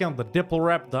tech discount, the Diplo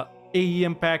rep, the AE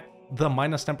impact, the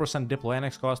minus 10% Diplo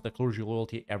annex cost, the clergy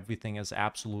loyalty, everything is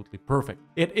absolutely perfect.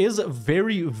 It is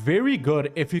very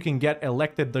good if you can get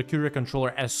elected the Curia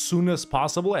controller as soon as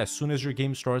possible, as soon as your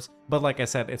game starts. But like I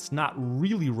said, it's not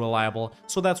really reliable,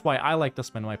 so that's why I like to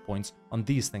spend my points on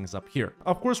these things up here.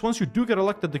 Of course, once you do get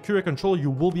elected the Curia controller, you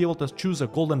will be able to choose a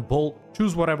golden bull,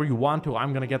 choose whatever you want to.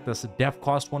 I'm gonna get this dev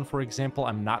cost one, for example.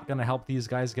 I'm not gonna help these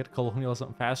guys get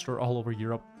colonialism faster all over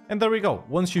Europe. And there we go.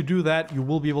 Once you do that, you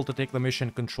will be able to take the mission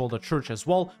Control the Church as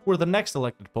well, where the next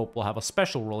elected pope will have a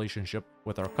special relationship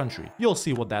with our country. You'll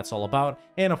see what that's all about.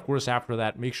 And of course, after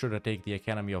that, make sure to take the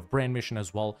Academy of Brand mission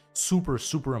as well. Super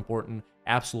important,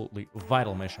 absolutely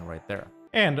vital mission right there.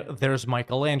 And there's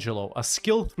Michelangelo, a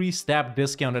skill 3 stab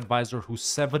discount advisor who's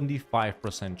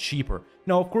 75% cheaper.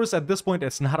 Now, of course, at this point,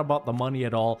 it's not about the money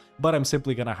at all, but I'm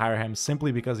simply gonna hire him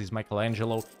simply because he's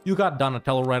Michelangelo. You got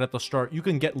Donatello right at the start. You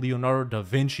can get Leonardo da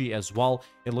Vinci as well.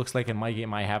 It looks like in my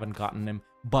game I haven't gotten him,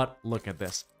 but look at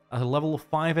this. A level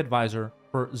 5 advisor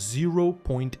for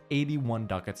 0.81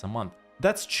 ducats a month.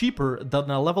 That's cheaper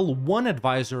than a level 1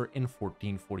 advisor in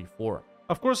 1444.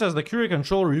 Of course, as the Curia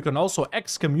controller, you can also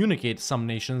excommunicate some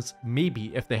nations,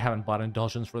 maybe if they haven't bought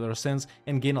indulgence for their sins,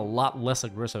 and gain a lot less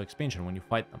aggressive expansion when you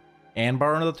fight them. And by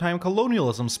around the time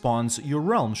colonialism spawns, your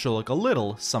realm should look a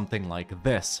little something like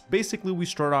this. Basically, we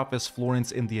start off as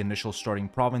Florence in the initial starting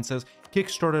provinces,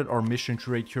 kickstarted our mission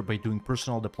tree right here by doing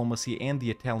personal diplomacy and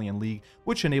the Italian League,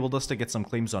 which enabled us to get some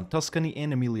claims on Tuscany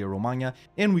and Emilia-Romagna,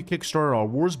 and we kickstarted our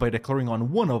wars by declaring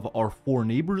on one of our 4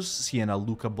 neighbors, Siena,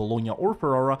 Lucca, Bologna, or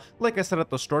Ferrara, like I said at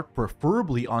the start,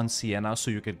 preferably on Siena,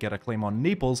 so you could get a claim on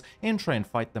Naples and try and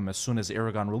fight them as soon as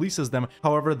Aragon releases them.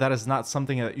 However, that is not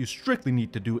something that you strictly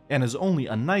need to do, and is only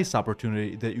a nice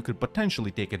opportunity that you could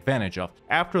potentially take advantage of.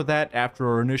 After that, after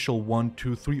our initial 1,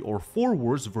 2, 3, or 4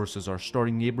 wars versus our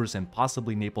starting neighbors and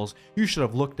possibly Naples, you should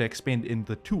have looked to expand in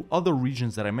the 2 other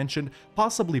regions that I mentioned,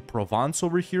 possibly Provence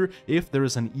over here if there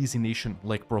is an easy nation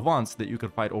like Provence that you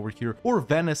could fight over here, or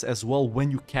Venice as well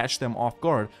when you catch them off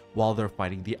guard while they're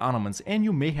fighting the Ottomans, and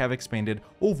you may have expanded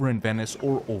over in Venice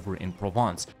or over in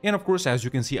Provence. And of course, as you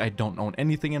can see, I don't own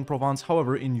anything in Provence.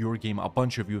 However, in your game, a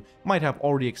bunch of you might have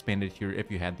already expanded here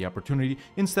if you had the opportunity,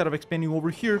 instead of expanding over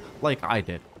here like I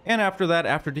did. And after that,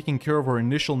 after taking care of our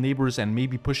initial neighbors and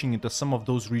maybe pushing into some of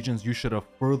those regions, you should have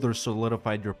further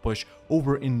solidified your push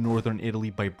over in northern Italy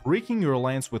by breaking your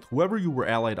alliance with whoever you were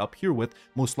allied up here with,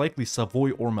 most likely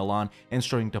Savoy or Milan, and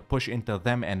starting to push into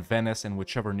them and Venice and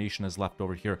whichever nation is left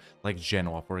over here, like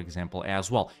Genoa, for example, as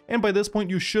well. And by this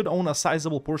point, you should own a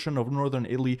sizable portion of northern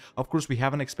Italy. Of course, we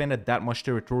haven't expanded that much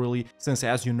territorially, since,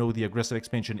 as you know, the aggressive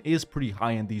expansion is pretty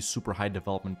high in these super high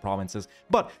development provinces,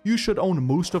 but you should own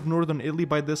most of northern Italy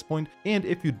by this point, and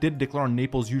if you did declare on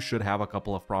Naples, you should have a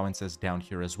couple of provinces down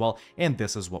here as well, and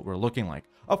this is what we're looking like.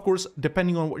 Of course,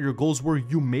 depending on what your goals were,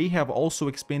 you may have also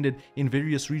expanded in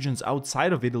various regions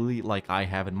outside of Italy like I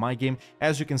have in my game.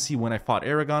 As you can see, when I fought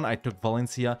Aragon, I took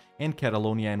Valencia and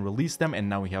Catalonia and released them, and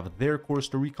now we have their cores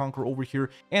to reconquer over here,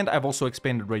 and I've also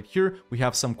expanded right here. We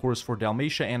have some cores for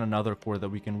Dalmatia and another core that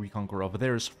we can reconquer of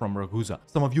theirs from Ragusa.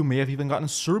 Some of you may have even gotten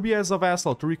Serbia as a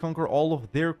vassal to reconquer all of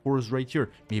their cores right here,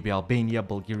 maybe Albania,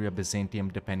 Bulgaria, Byzantium,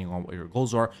 depending on what your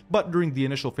goals are, but during the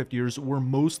initial 50 years, we're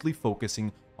mostly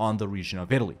focusing on the region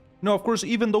of Italy. Now, of course,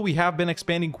 even though we have been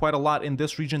expanding quite a lot in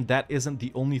this region, that isn't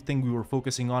the only thing we were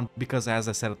focusing on, because as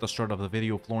I said at the start of the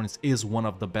video, Florence is one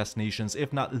of the best nations,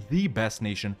 if not the best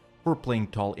nation, for playing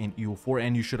tall in EU4,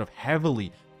 and you should have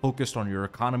heavily focused on your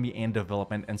economy and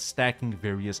development and stacking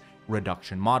various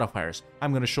reduction modifiers.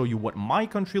 I'm going to show you what my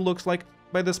country looks like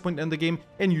by this point in the game,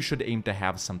 and you should aim to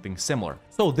have something similar.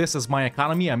 So this is my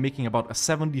economy. I'm making about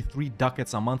 73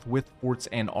 ducats a month with forts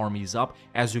and armies up.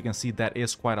 As you can see, that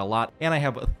is quite a lot, and I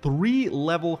have 3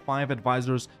 level 5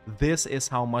 advisors. This is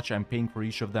how much I'm paying for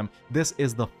each of them. This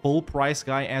is the full price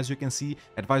guy. As you can see,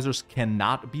 advisors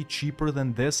cannot be cheaper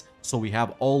than this, so we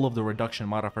have all of the reduction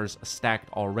modifiers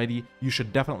stacked already. You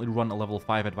should definitely run a level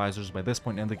 5 advisors by this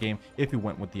point in the game if you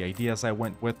went with the ideas I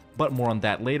went with, but more on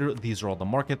that later. These are all the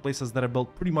marketplaces that I built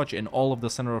pretty much in all of the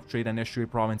center of trade and estuary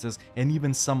provinces, and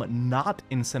even some not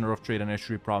in center of trade and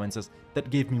estuary provinces that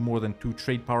gave me more than 2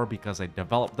 trade power because I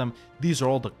developed them. These are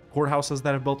all the courthouses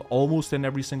that I've built almost in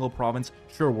every single province.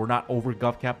 Sure, we're not over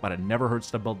GovCap, but it never hurts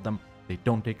to build them. They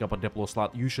don't take up a diplo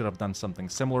slot. You should have done something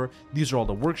similar. These are all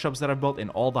the workshops that I've built in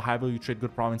all the high value trade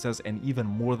good provinces, and even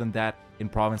more than that in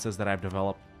provinces that I've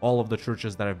developed. All of the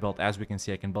churches that I've built, as we can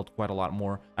see, I can build quite a lot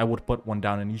more. I would put one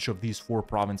down in each of these 4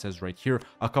 provinces right here.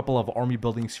 A couple of army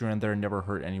buildings here and there never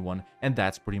hurt anyone, and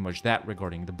that's pretty much that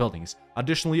regarding the buildings.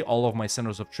 Additionally, all of my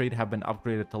centers of trade have been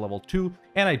upgraded to level 2,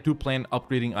 and I do plan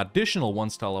upgrading additional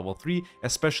ones to level 3,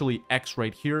 especially X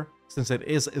right here, since it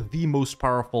is the most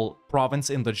powerful province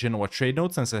in the Genoa trade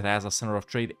node, since it has a center of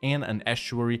trade and an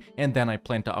estuary. And then I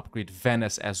plan to upgrade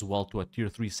Venice as well to a tier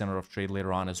 3 center of trade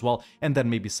later on as well, and then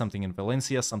maybe something in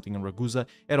Valencia, something in Ragusa.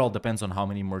 It all depends on how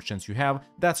many merchants you have.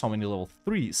 That's how many level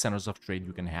 3 centers of trade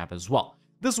you can have as well.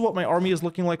 This is what my army is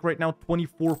looking like right now,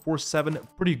 24-4-7,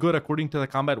 pretty good according to the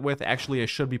combat width. Actually, I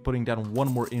should be putting down one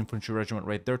more infantry regiment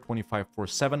right there,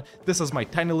 25-4-7. This is my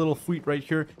tiny little fleet right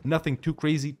here, nothing too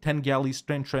crazy, 10 galleys,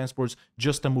 10 transports,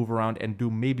 just to move around and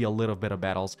do maybe a little bit of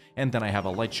battles. And then I have a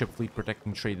light ship fleet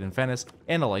protecting trade in Venice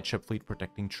and a light ship fleet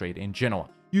protecting trade in Genoa.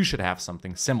 You should have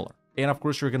something similar. And of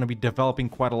course, you're going to be developing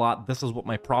quite a lot. This is what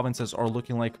my provinces are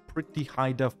looking like, pretty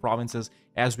high dev provinces.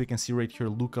 As we can see right here,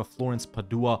 Lucca, Florence,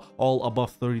 Padua, all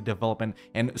above 30 development,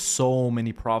 and so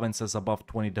many provinces above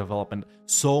 20 development,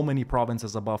 so many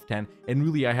provinces above 10. And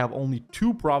really, I have only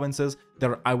 2 provinces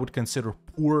that I would consider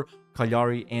poor,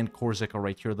 Cagliari and Corsica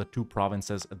right here, the 2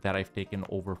 provinces that I've taken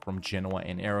over from Genoa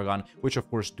and Aragon, which of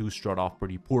course do start off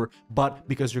pretty poor. But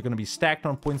because you're going to be stacked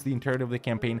on points the entirety of the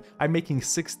campaign, I'm making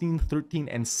 16, 13,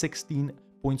 and 16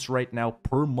 points right now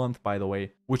per month, by the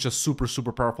way, which is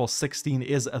super powerful. 16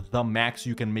 is the max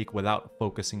you can make without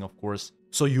focusing, of course.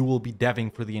 So you will be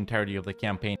deving for the entirety of the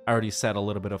campaign. I already said a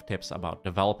little bit of tips about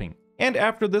developing. And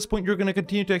after this point, you're going to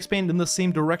continue to expand in the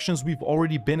same directions we've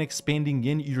already been expanding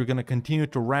in. You're going to continue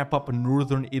to wrap up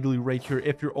northern Italy right here.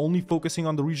 If you're only focusing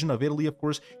on the region of Italy, of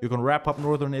course, you're going to wrap up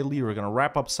northern Italy, you're going to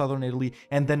wrap up southern Italy,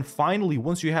 and then finally,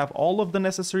 once you have all of the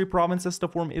necessary provinces to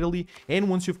form Italy, and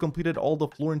once you've completed all the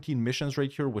Florentine missions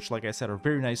right here, which, like I said, are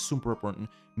very nice, super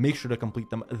important, make sure to complete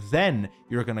them. Then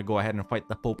you're going to go ahead and fight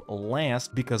the Pope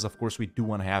last, because, of course, we do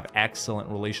want to have excellent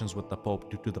relations with the Pope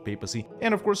due to the papacy.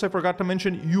 And, of course, I forgot to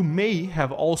mention, you may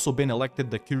have also been elected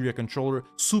the Curia controller,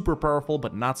 super powerful,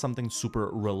 but not something super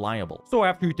reliable. So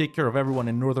after you take care of everyone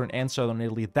in northern and southern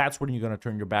Italy, that's when you're going to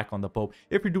turn your back on the Pope.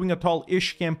 If you're doing a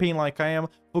tall-ish campaign like I am,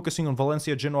 focusing on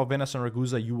Valencia, Genoa, Venice, and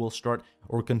Ragusa, you will start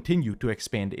or continue to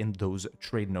expand in those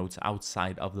trade nodes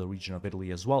outside of the region of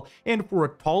Italy as well. And for a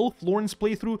tall Florence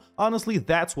playthrough, honestly,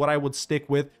 that's what I would stick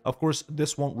with. Of course,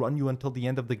 this won't run you until the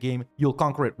end of the game. You'll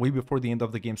conquer it way before the end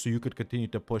of the game, so you could continue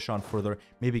to push on further,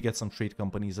 maybe get some trade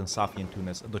companies in Safia and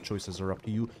Tunis. The choices are up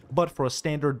to you. But for a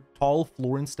standard tall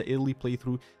Florence to Italy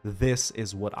playthrough, this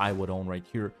is what I would own right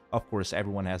here. Of course,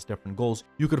 everyone has different goals.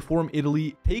 You could form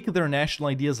Italy, take their national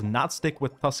ideas, not stick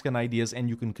with Tuscan ideas, and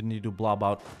you can continue to blob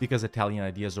out because Italian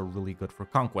ideas are really good for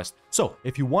conquest. So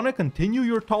if you want to continue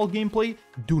your tall gameplay,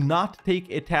 do not take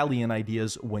Italian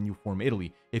ideas when you form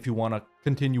Italy. If you want to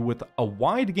continue with a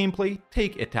wide gameplay,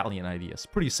 take Italian ideas.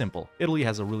 Pretty simple. Italy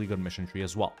has a really good mission tree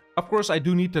as well. Of course, I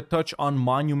do need to touch on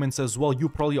monuments as well. You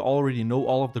probably already know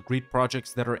all of the great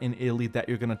projects that are in Italy that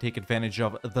you're going to take advantage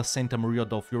of. The Santa Maria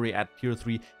del Fiore at tier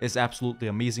 3 is absolutely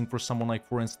amazing for someone like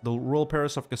Florence. The Royal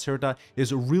Palace of Caserta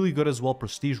is really good as well.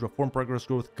 Prestige, Reform, Progress,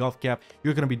 Growth, Gulf Cap.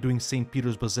 You're going to be doing St.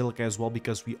 Peter's Basilica as well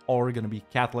because we are going to be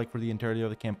Catholic for the entirety of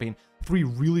the campaign. 3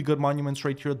 really good monuments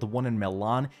right here. The one in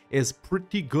Milan is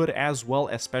pretty good as well,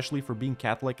 especially for being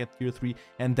Catholic at tier 3.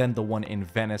 And then the one in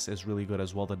Venice is really good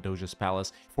as well, the Doge's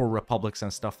Palace for republics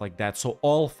and stuff like that. So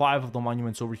all 5 of the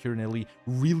monuments over here in Italy,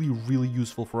 really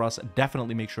useful for us.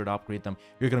 Definitely make sure to upgrade them.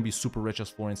 You're going to be super rich as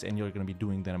Florence, and you're going to be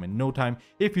doing them in no time.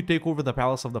 If you take over the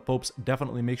Palace of the Popes,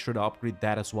 definitely make sure to upgrade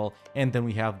that as well. And then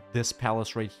we have this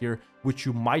palace right here, which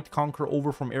you might conquer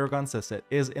over from Aragon, since it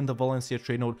is in the Valencia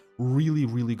trade node.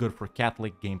 Really good for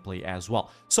Catholic gameplay as well.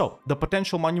 So the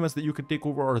potential monuments that you could take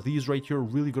over are these right here,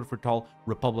 really good for tall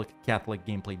Republic Catholic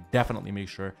gameplay. Definitely make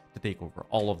sure to take over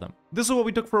all of them. This is what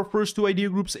we took for our first 2 idea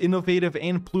groups, Innovative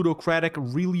and Plutocratic.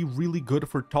 Really good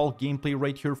for tall gameplay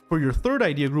right here. For your third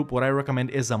idea group, what I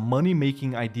recommend is a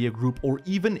money-making idea group, or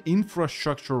even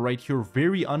infrastructure right here.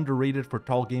 Very underrated for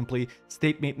tall gameplay.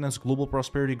 State maintenance, global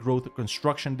prosperity, growth,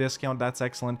 construction discount, that's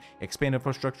excellent. Expand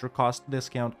infrastructure cost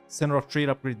discount, center of trade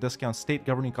upgrade discount, state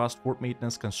governing cost, port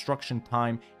maintenance, construction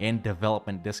time, and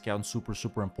development discount.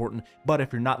 Super important. But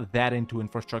if you're not that into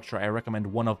infrastructure, I recommend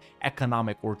one of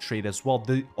economic or trade as well.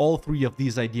 All 3 of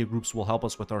these idea groups will help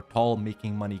us with our tall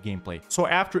making money gameplay. So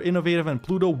after Innovative and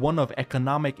Pluto, one of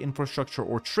economic, infrastructure,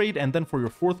 or trade. And then for your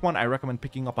 4th one, I recommend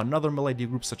picking up another mill idea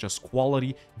group such as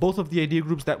Quality. Both of the idea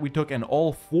groups that we took and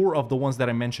all 4 of the ones that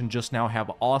I mentioned just now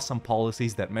have awesome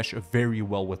policies that mesh very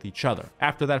well with each other.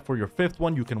 After that, for your 5th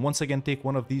one, you can once again take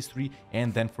one of these 3,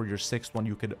 and then for your 6th one,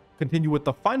 you could continue with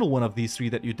the final one of these 3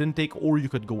 that you didn't take, or you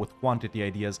could go with quantity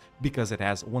ideas because it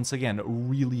has, once again,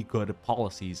 really good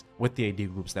policies with the idea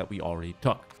groups that we already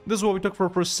took. This is what we took for our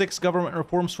first 6 government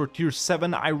reforms. For tier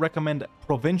 7, I recommend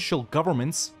provincial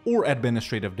governments or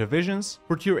administrative divisions.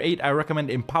 For tier 8, I recommend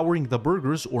empowering the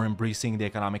burghers or embracing the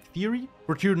economic theory.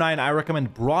 For tier 9, I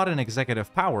recommend broad and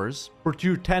executive powers. For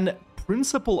tier 10,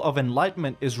 Principle of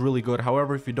Enlightenment is really good.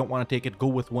 However, if you don't want to take it, go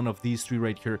with one of these 3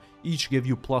 right here. Each give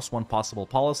you +1 possible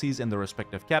policies in their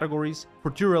respective categories.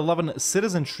 For tier 11,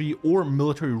 citizenry or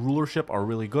military rulership are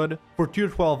really good. For tier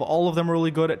 12, all of them are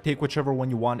really good. Take whichever one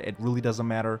you want. It really doesn't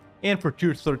matter. And for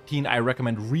tier 13, I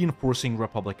recommend reinforcing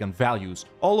Republican values.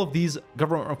 All of these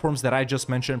government reforms that I just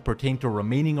mentioned pertain to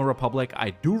remaining a republic. I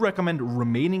do recommend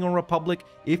remaining a republic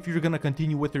if you're going to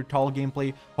continue with your tall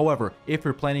gameplay. However, if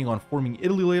you're planning on forming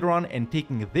Italy later on and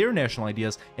taking their national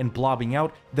ideas and blobbing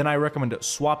out, then I recommend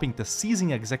swapping to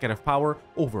seizing executive power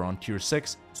over on tier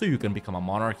 6 so you can become a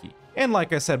monarchy. And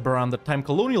like I said, around the time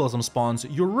colonialism spawns,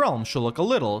 your realm should look a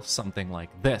little something like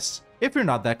this. If you're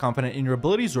not that confident in your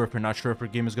abilities, or if you're not sure if your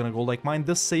game is going to go like mine,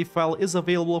 this save file is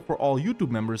available for all YouTube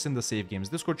members in the Save Games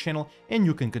Discord channel, and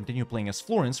you can continue playing as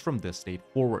Florence from this date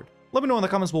forward. Let me know in the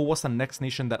comments below what's the next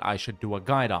nation that I should do a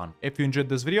guide on. If you enjoyed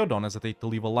this video, don't hesitate to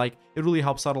leave a like. It really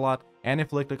helps out a lot. And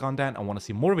if you like the content and want to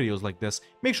see more videos like this,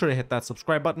 make sure to hit that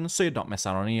subscribe button so you don't miss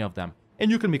out on any of them. And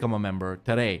you can become a member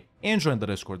today and join the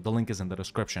Discord. The link is in the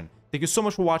description. Thank you so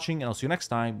much for watching, and I'll see you next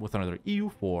time with another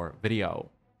EU4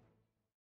 video.